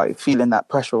gosh, like feeling that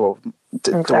pressure of,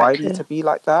 do I need to be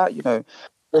like that? You know,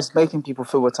 just making people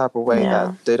feel a type of way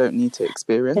that they don't need to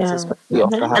experience, especially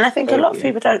after having And I think a lot of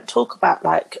people don't talk about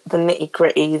like the nitty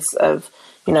gritties of,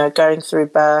 you know, going through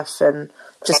birth and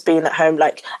just being at home.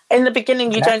 Like in the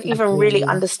beginning, you don't even really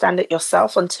understand it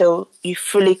yourself until you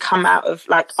fully come out of,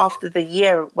 like, after the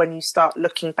year, when you start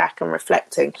looking back and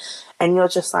reflecting, and you're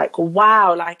just like,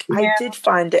 wow, like I did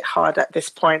find it hard at this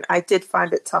point. I did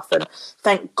find it tough. And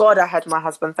thank God I had my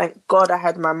husband. Thank God I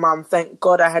had my mum. Thank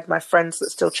God I had my friends that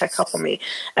still check up on me.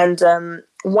 And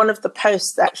one of the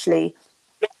posts actually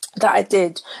that I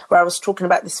did, where I was talking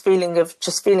about this feeling of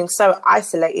just feeling so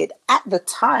isolated. At the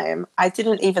time, I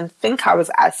didn't even think I was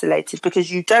isolated,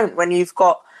 because you don't when you've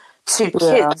got 2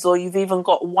 kids or you've even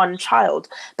got 1 child.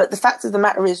 But the fact of the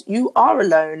matter is, you are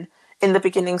alone in the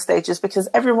beginning stages, because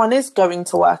everyone is going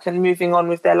to work and moving on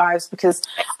with their lives, because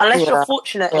unless you're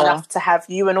fortunate enough to have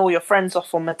you and all your friends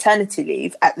off on maternity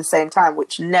leave at the same time,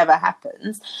 which never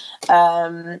happens,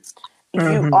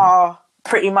 you are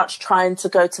pretty much trying to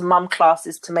go to mum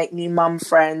classes to make new mum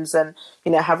friends and,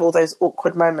 you know, have all those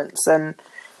awkward moments. And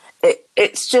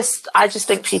it's just, I just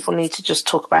think people need to just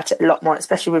talk about it a lot more,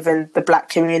 especially within the Black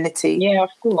community. Yeah, of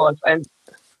course.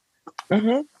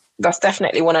 And that's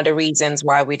definitely one of the reasons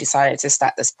why we decided to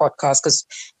start this podcast, because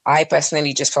I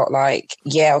personally just felt like,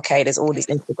 there's all these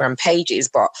Instagram pages,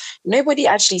 but nobody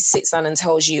actually sits down and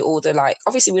tells you all the, like,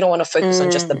 obviously we don't want to focus on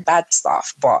just the bad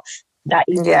stuff, but that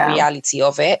is the reality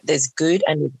of it. There's good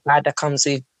and there's bad that comes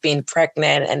with being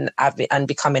pregnant and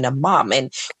becoming a mum.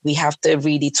 And we have to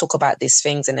really talk about these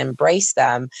things and embrace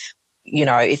them. You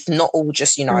know, it's not all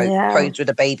just, you know, pose with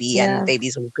a baby and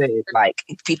baby's all good. Like,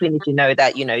 people need to know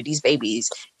that, you know, these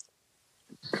babies,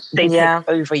 they take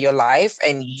over your life,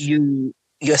 and you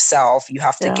yourself, you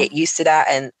have to get used to that.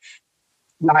 And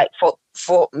like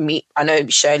for me, I know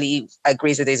Shirley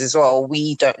agrees with this as well.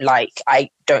 I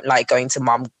don't like going to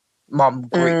mum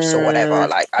groups or whatever.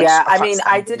 Like,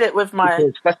 I did it with my.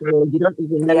 Because first of all, you don't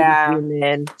even know these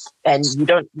women, and you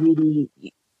don't really.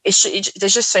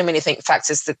 There's just so many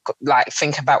factors to like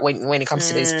think about when it comes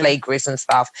to these play groups and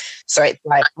stuff. So it's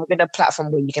like having a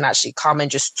platform where you can actually come and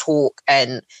just talk,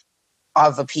 and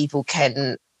other people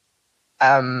can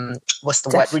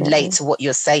relate to what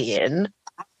you're saying.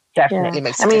 Definitely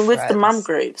makes a difference. With the mum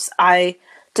groups, I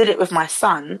did it with my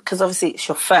son, because obviously it's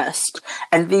your first,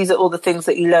 and these are all the things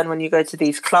that you learn when you go to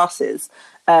these classes.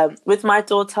 With my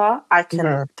daughter, I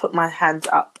can put my hands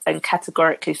up and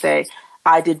categorically say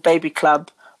I did baby club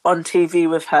on TV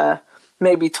with her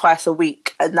maybe twice a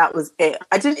week, and that was it.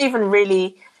 I didn't even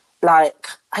really like,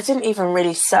 I didn't even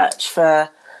really search for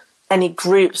any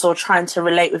groups or trying to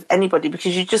relate with anybody,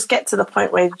 because you just get to the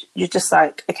point where you're just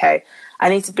like, okay, I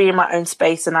need to be in my own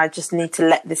space and I just need to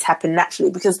let this happen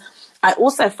naturally. Because I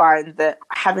also find that,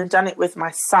 having done it with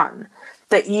my son,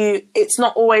 that it's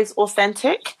not always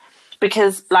authentic.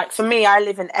 Because, like, for me, I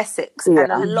live in Essex, and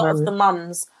a lot of the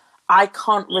mums I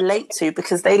can't relate to,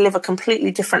 because they live a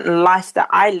completely different life that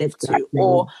I live to,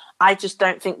 or I just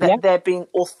don't think that they're being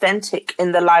authentic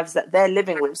in the lives that they're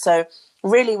living with. So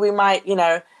really, we might, we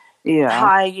might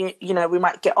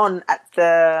get on at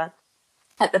the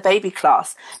baby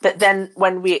class, but then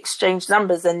when we exchange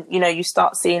numbers and, you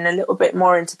start seeing a little bit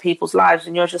more into people's lives,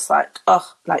 and you're just like,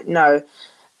 oh, like, no.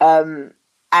 And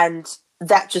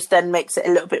that just then makes it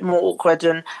a little bit more awkward.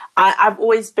 And I've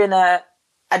always been a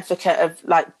advocate of,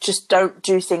 like, just don't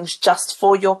do things just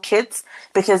for your kids,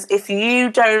 because if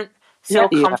you don't feel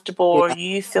comfortable or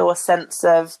you feel a sense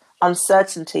of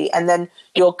uncertainty, and then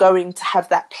you're going to have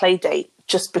that play date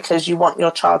just because you want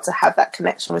your child to have that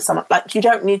connection with someone, like, you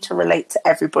don't need to relate to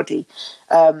everybody.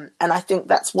 And I think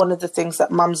that's one of the things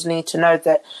that mums need to know,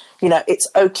 that, it's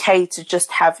okay to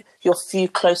just have your few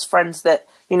close friends that,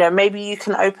 maybe you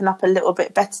can open up a little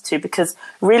bit better to, because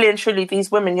really and truly, these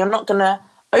women, you're not going to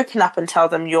open up and tell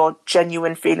them your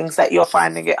genuine feelings that you're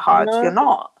finding it hard. No. You're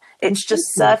not. It's just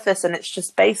surface and it's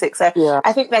just basic. So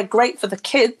I think they're great for the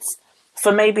kids,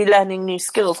 for maybe learning new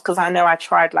skills, because I know I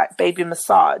tried, like, baby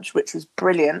massage, which was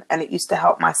brilliant, and it used to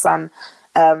help my son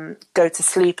go to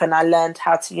sleep, and I learned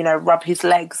how to, rub his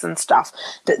legs and stuff.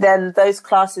 But then those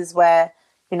classes where,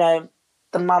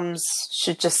 the mums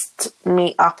should just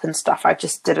meet up and stuff, I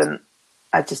just didn't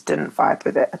vibe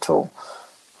with it at all.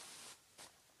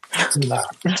 No.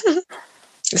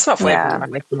 It's not for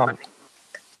everyone.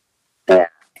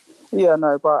 Yeah,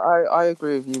 no, but I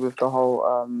agree with you with the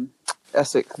whole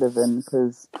Essex living,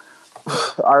 because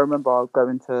I remember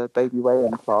going to baby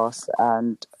weigh-in class,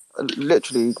 and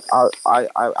literally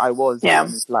I was the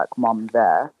only black mum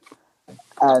there,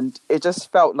 and it just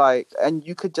felt like, and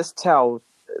you could just tell,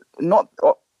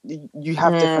 you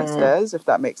have different stairs, if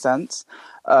that makes sense.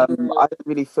 I didn't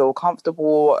really feel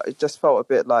comfortable. It just felt a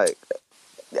bit like,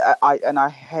 I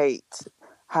hate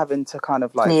having to kind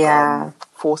of like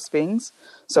force things.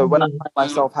 So when I find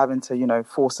myself having to,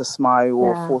 force a smile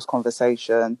or force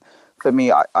conversation, for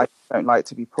me, I don't like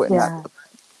to be put in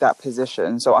that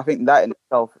position. So I think that in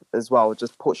itself as well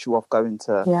just puts you off going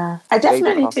to I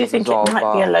definitely do think it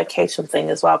might be a location thing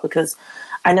as well, because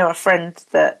I know a friend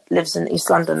that lives in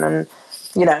East London, and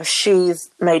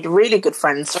she's made really good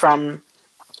friends from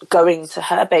going to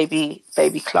her baby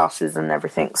classes and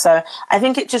everything. So I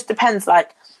think it just depends,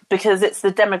 like, because it's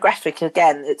the demographic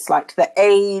again. It's like the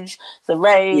age, the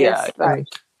race,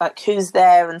 like who's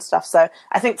there and stuff. So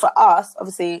I think for us,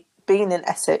 obviously, being in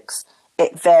Essex,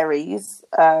 it varies.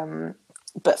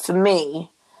 But for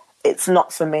me, it's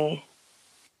not for me.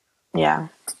 Yeah.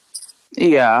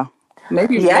 Yeah.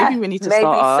 Maybe we need to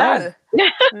start.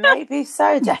 Maybe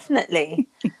so, definitely.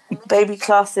 Baby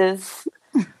classes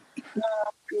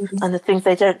and the things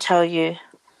they don't tell you.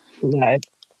 No.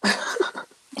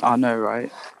 I know, right?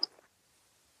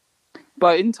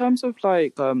 But in terms of,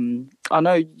 like, I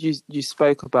know you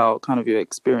spoke about kind of your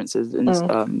experiences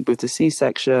with the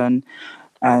C-section,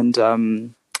 and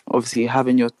obviously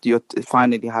having your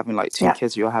finally having like two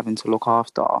kids you're having to look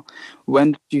after.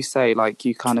 When did you say, like,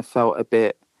 you kind of felt a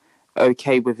bit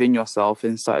okay within yourself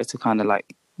and started to kind of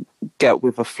like get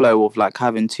with a flow of like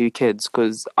having two kids?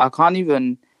 Because I can't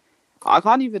even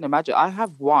imagine. I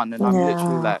have one, and I'm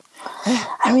literally like,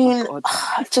 I mean,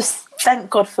 just thank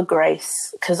God for grace,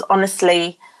 because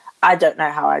honestly, I don't know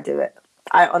how I do it.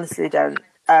 I honestly don't.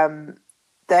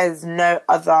 There's no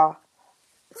other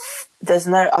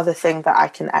thing that I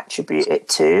can attribute it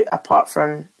to, apart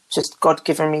from just God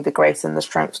giving me the grace and the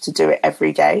strength to do it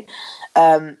every day.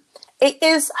 It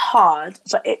is hard,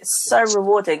 but it's so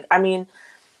rewarding. I mean,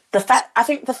 I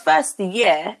think the first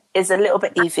year is a little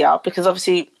bit easier, because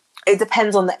obviously it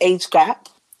depends on the age gap.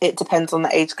 And it depends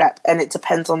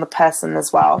on the person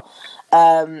as well.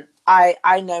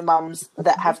 I know mums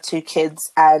that have two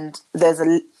kids, and there's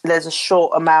a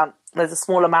small amount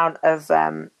of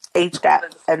age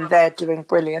gap, and they're doing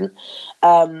brilliant.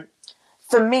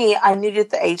 For me, I needed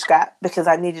the age gap because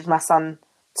I needed my son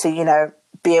to,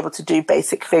 be able to do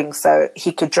basic things, so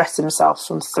he could dress himself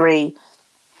from 3,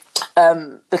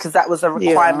 because that was a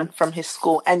requirement from his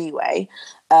school anyway.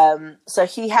 So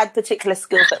he had particular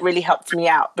skills that really helped me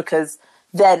out, because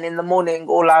then in the morning,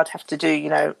 all I would have to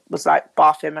do, was like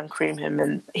bath him and cream him,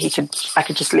 and I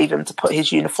could just leave him to put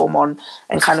his uniform on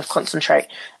and kind of concentrate.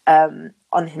 And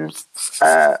on him,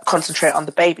 concentrate on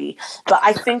the baby. But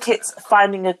I think it's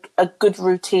finding a good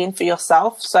routine for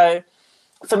yourself. So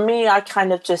for me, I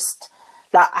kind of just,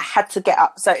 like, I had to get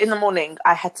up. So in the morning,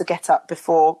 I had to get up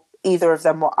before either of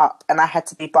them were up, and I had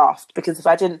to be bathed, because if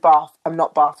I didn't bath, I'm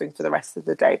not bathing for the rest of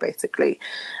the day, basically.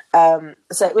 So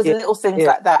it was little things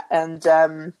like that.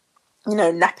 And, you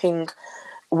know, napping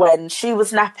when she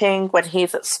was napping, when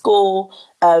he's at school,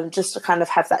 just to kind of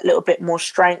have that little bit more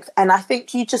strength. And I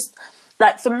think you just,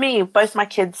 like, for me, both my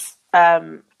kids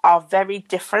are very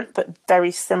different, but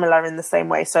very similar in the same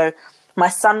way. So my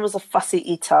son was a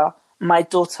fussy eater. My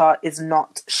daughter is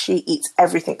not. She eats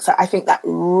everything. So I think that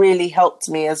really helped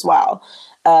me as well.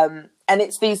 And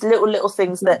it's these little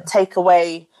things that take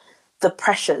away the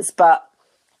pressures. But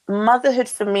motherhood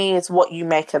for me is what you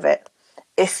make of it.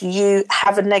 If you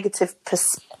have a negative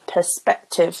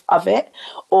perspective of it,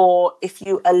 or if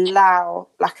you allow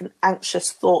like an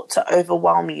anxious thought to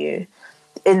overwhelm you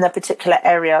in the particular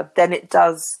area, then it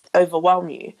does overwhelm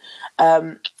you.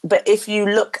 But if you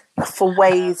look for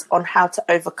ways on how to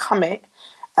overcome it,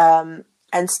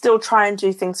 and still try and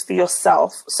do things for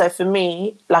yourself. So for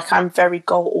me, like, I'm very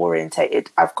goal orientated.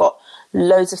 I've got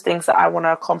loads of things that I want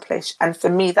to accomplish. And for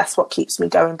me, that's what keeps me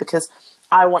going, because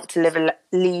I want to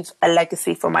leave a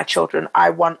legacy for my children.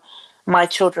 I want my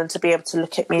children to be able to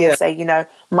look at me and say, you know,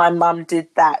 my mum did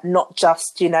that, not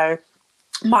just, you know,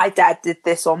 my dad did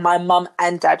this, or my mum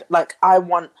and dad. Like, I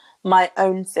want my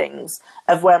own things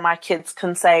of where my kids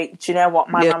can say, do you know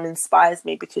what, my mum inspires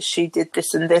me because she did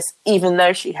this and this, even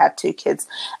though she had 2 kids.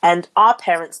 And our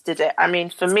parents did it. I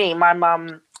mean, for me, my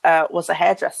mum was a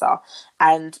hairdresser,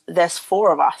 and there's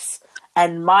 4 of us,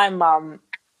 and my mum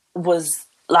was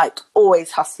like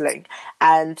always hustling,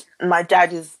 and my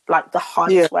dad is like the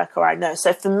hardest worker I know.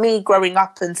 So for me, growing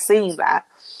up and seeing that,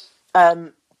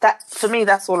 that for me,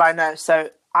 that's all I know. So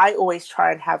I always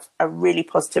try and have a really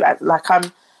positive, like,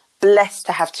 I'm blessed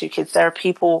to have 2 kids. There are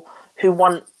people who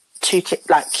want 2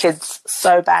 kids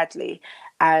so badly,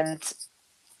 and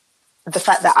the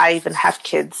fact that I even have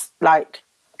kids, like,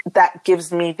 that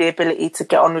gives me the ability to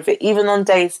get on with it. Even on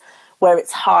days where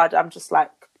it's hard, I'm just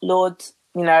like, Lord,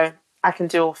 you know, I can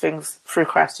do all things through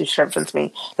Christ who strengthens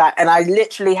me. Like, and I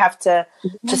literally have to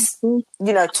just, you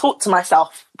know, talk to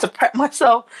myself to prep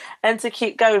myself and to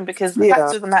keep going, because the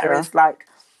fact of the matter is, like,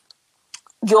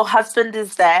 your husband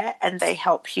is there and they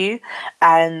help you,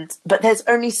 but there's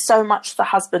only so much the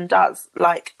husband does.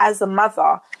 Like, as a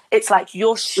mother, it's like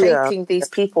you're shaping these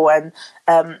people. And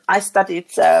I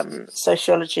studied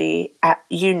sociology at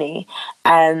uni,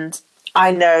 and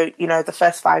I know, you know, the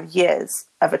first 5 years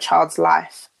of a child's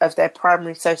life, of their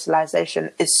primary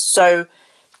socialization, is so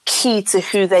key to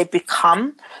who they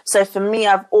become. So for me,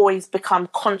 I've always become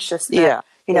conscious that,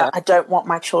 you know, I don't want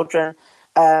my children,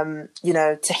 you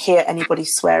know, to hear anybody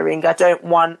swearing. I don't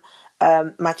want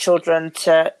my children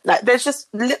to, like, there's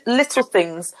just little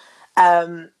things.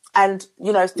 And,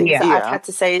 you know, things that I've had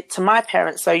to say to my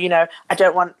parents. So, you know, I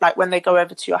don't want, like, when they go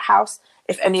over to your house,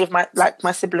 if any of my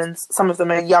siblings, some of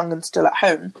them are young and still at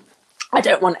home, I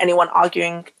don't want anyone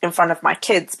arguing in front of my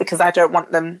kids, because I don't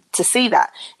want them to see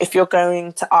that. If you're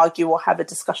going to argue or have a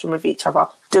discussion with each other,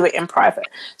 do it in private.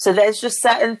 So there's just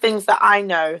certain things that I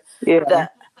know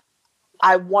that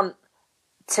I want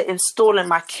to install in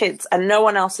my kids, and no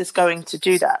one else is going to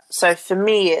do that. So for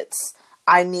me, it's,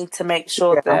 I need to make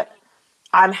sure that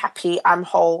I'm happy, I'm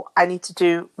whole. I need to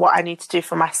do what I need to do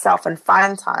for myself and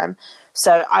find time.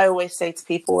 So I always say to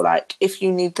people, like, if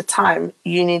you need the time,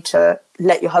 you need to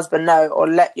let your husband know, or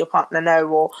let your partner know,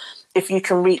 or if you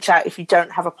can reach out, if you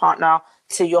don't have a partner,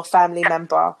 to your family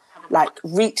member, like,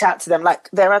 reach out to them. Like,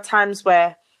 there are times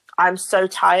where I'm so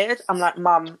tired, I'm like,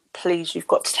 Mum, please, you've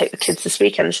got to take the kids this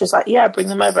weekend. And she's like, yeah, bring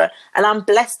them over. And I'm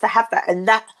blessed to have that. And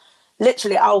that,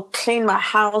 literally, I'll clean my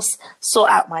house,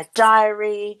 sort out my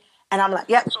diary, and I'm like,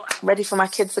 yep, ready for my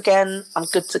kids again. I'm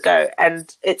good to go. And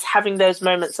it's having those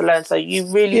moments alone. So you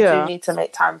really do need to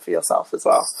make time for yourself as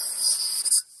well.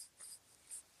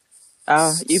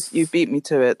 You beat me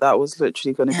to it. That was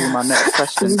literally going to be my next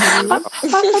question. I'm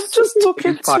just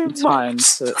talking too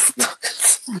much.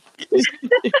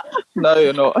 No,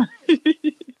 you're not.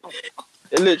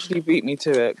 It literally beat me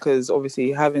to it, because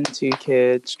obviously having 2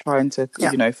 kids, trying to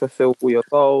you know, fulfill all your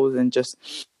goals, and just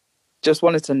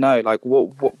wanted to know, like,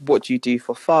 what do you do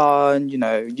for fun? You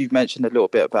know, you've mentioned a little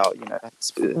bit about, you know,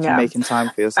 making time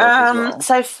for yourself as well.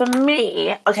 So for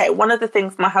me, okay, one of the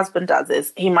things my husband does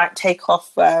is he might take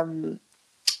off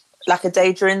like a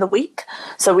day during the week.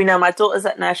 So we know my daughter's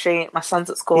at nursery, my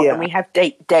son's at school, and we have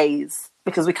date days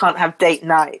because we can't have date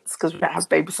nights because we don't have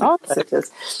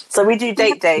babysitters. So we do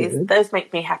date days. Those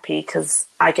make me happy because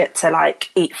I get to like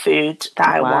eat food that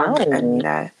I want, and you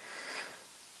know,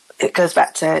 it goes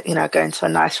back to, you know, going to a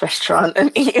nice restaurant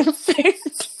and eating food.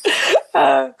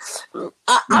 I'm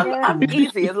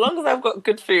easy. As long as I've got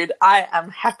good food, I am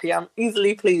happy. I'm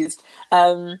easily pleased.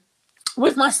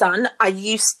 With my son, I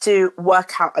used to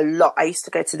work out a lot. I used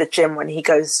to go to the gym when he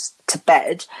goes to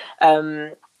bed.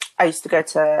 I used to go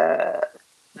to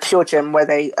Pure Gym where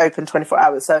they open 24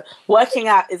 hours. So working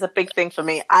out is a big thing for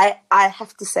me. I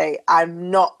have to say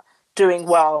I'm not doing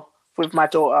well with my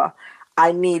daughter.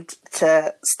 I need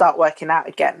to start working out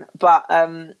again. But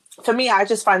for me, I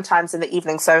just find times in the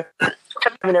evening. So I'm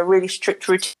having a really strict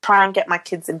routine. Try and get my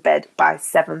kids in bed by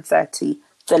 7:30,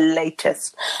 the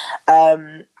latest.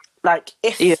 Like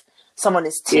if someone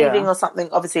is teething or something,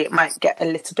 obviously it might get a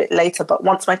little bit later. But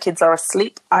once my kids are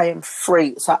asleep, I am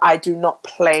free. So I do not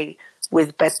play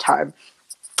with bedtime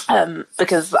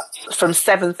because from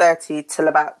 7:30 till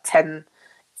about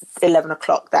 10-11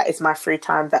 o'clock, that is my free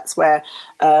time. That's where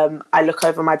I look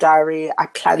over my diary, I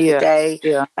plan the day,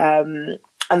 and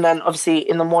then obviously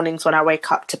in the mornings when I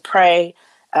wake up to pray,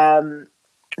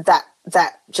 that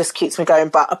just keeps me going.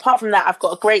 But apart from that, I've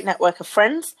got a great network of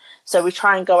friends, so we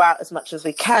try and go out as much as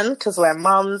we can because we're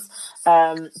mums,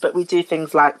 but we do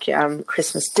things like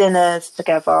Christmas dinners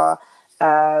together,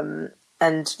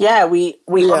 and we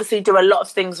obviously do a lot of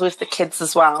things with the kids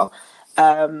as well,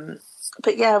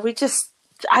 but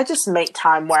I just make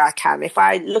time where I can. If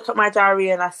I look at my diary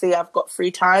and I see I've got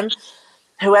free time,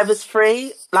 whoever's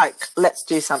free, like, let's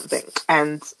do something.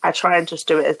 And I try and just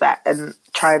do it as that and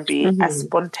try and be as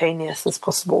spontaneous as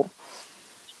possible.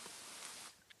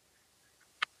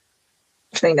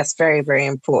 I think that's very, very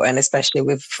important, especially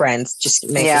with friends. Just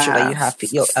making sure that you have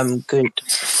your good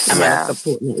amount of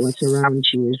support network around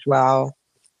you as well.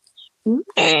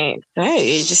 Okay, so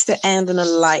just to end on a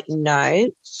light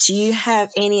note, do you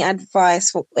have any advice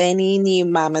for any new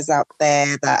mamas out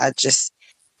there that are just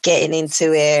getting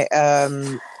into it?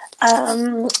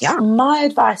 My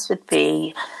advice would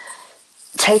be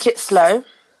take it slow,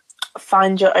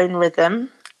 find your own rhythm,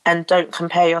 and don't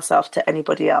compare yourself to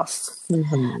anybody else.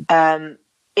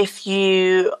 If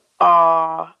you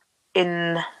are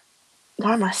in,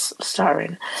 why am I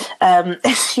starring?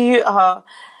 If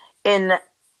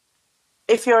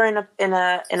you're in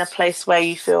a place where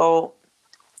you feel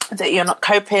that you're not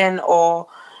coping, or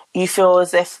you feel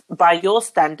as if by your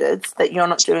standards that you're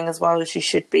not doing as well as you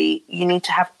should be, you need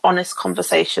to have honest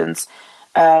conversations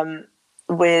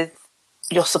with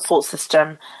your support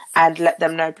system and let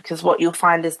them know, because what you'll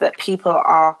find is that people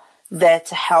are there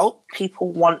to help, people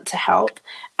want to help,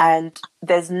 and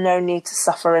there's no need to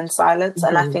suffer in silence.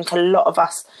 And I think a lot of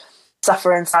us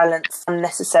suffer in silence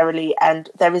unnecessarily, and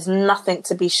there is nothing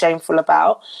to be shameful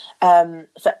about.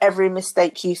 For every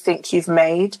mistake you think you've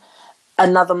made,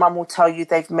 another mum will tell you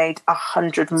they've made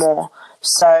 100 more.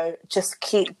 So just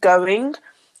keep going.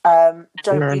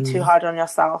 Don't be too hard on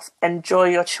yourself. Enjoy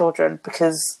your children,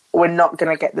 because we're not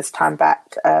going to get this time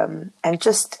back. And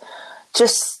just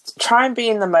try and be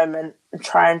in the moment and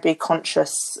try and be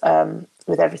conscious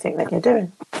with everything that you're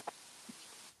doing.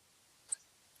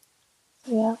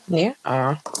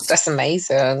 That's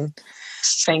amazing.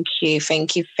 Thank you.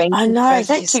 I know.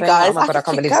 Thank you, guys. Oh my God, I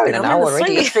can't believe it's been an hour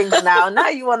already. Things now. Now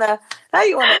you wanna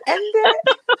end it.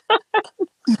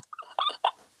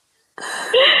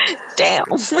 Damn.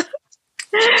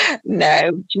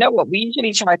 No, do you know what? We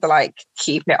usually try to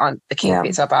keep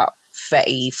it to about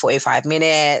 30-45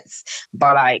 minutes,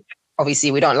 but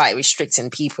obviously we don't like restricting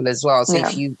people as well. So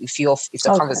if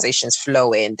the conversation's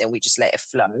flowing, then we just let it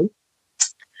flow.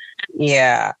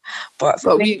 Yeah, but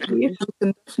we can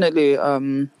definitely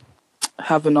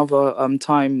have another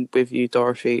time with you,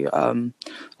 Dorothy.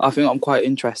 I think I'm quite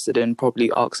interested in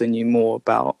probably asking you more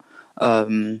about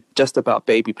just about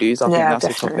baby blues. I think that's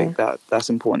definitely a topic that's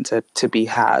important to be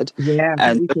had. Yeah,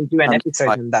 and we can do an episode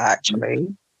on that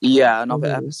actually. Yeah, another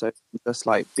episode just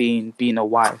being a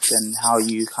wife and how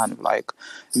you kind of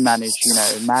manage,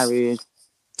 marriage.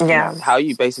 Yeah, how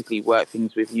you basically work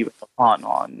things with you and your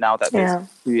partner now that there's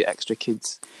 2 extra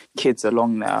kids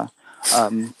along there.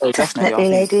 So definitely,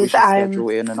 ladies, I'm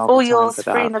all yours,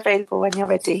 free and available when you're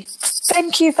ready.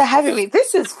 Thank you for having me.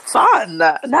 This is fun.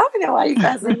 Now I know why you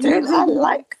guys are doing. I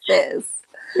like this.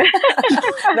 No,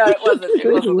 it wasn't.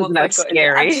 It wasn't that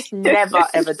scary. I've just never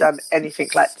ever done anything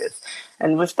like this.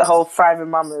 And with the whole thriving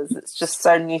mamas, it's just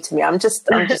so new to me. I'm just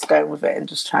going with it and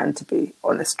just trying to be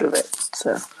honest with it.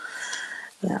 So.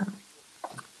 Yeah.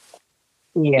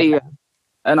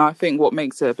 And I think what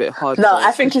makes it a bit hard. No,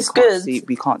 I think it's good.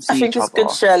 We can't see each other. I think it's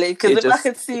good, Shirley, because if I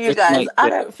could see you guys, I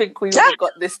don't think we would have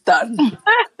got this done.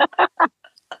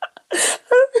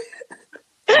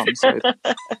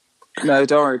 No,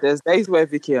 don't worry. There's days where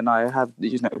Vicky and I have,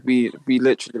 we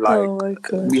literally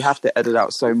we have to edit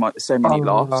out so many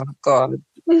laughs. Oh God.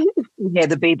 Yeah,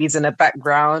 the babies in the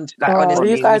background. Like,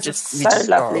 honestly, you guys are so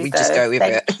lovely. We just go with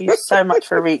it. Thank you so much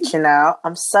for reaching out.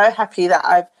 I'm so happy that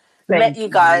I've met you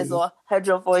guys or heard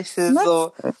your voices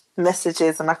or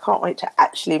messages, and I can't wait to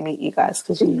actually meet you guys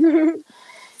because you're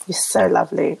so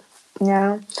lovely.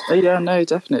 Yeah. Yeah, no,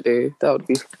 definitely. That would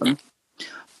be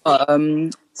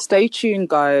fun. Stay tuned,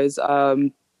 guys.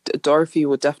 Dorothy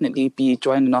will definitely be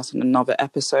joining us in another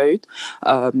episode.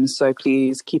 So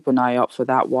please keep an eye out for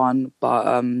that one.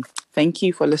 But thank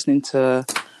you for listening to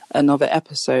another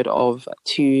episode of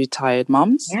Two Tired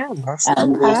Mums. Yeah.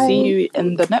 And we'll see you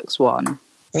in the next one.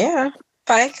 Yeah.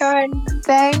 Bye, guys.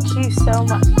 Thank you so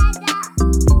much.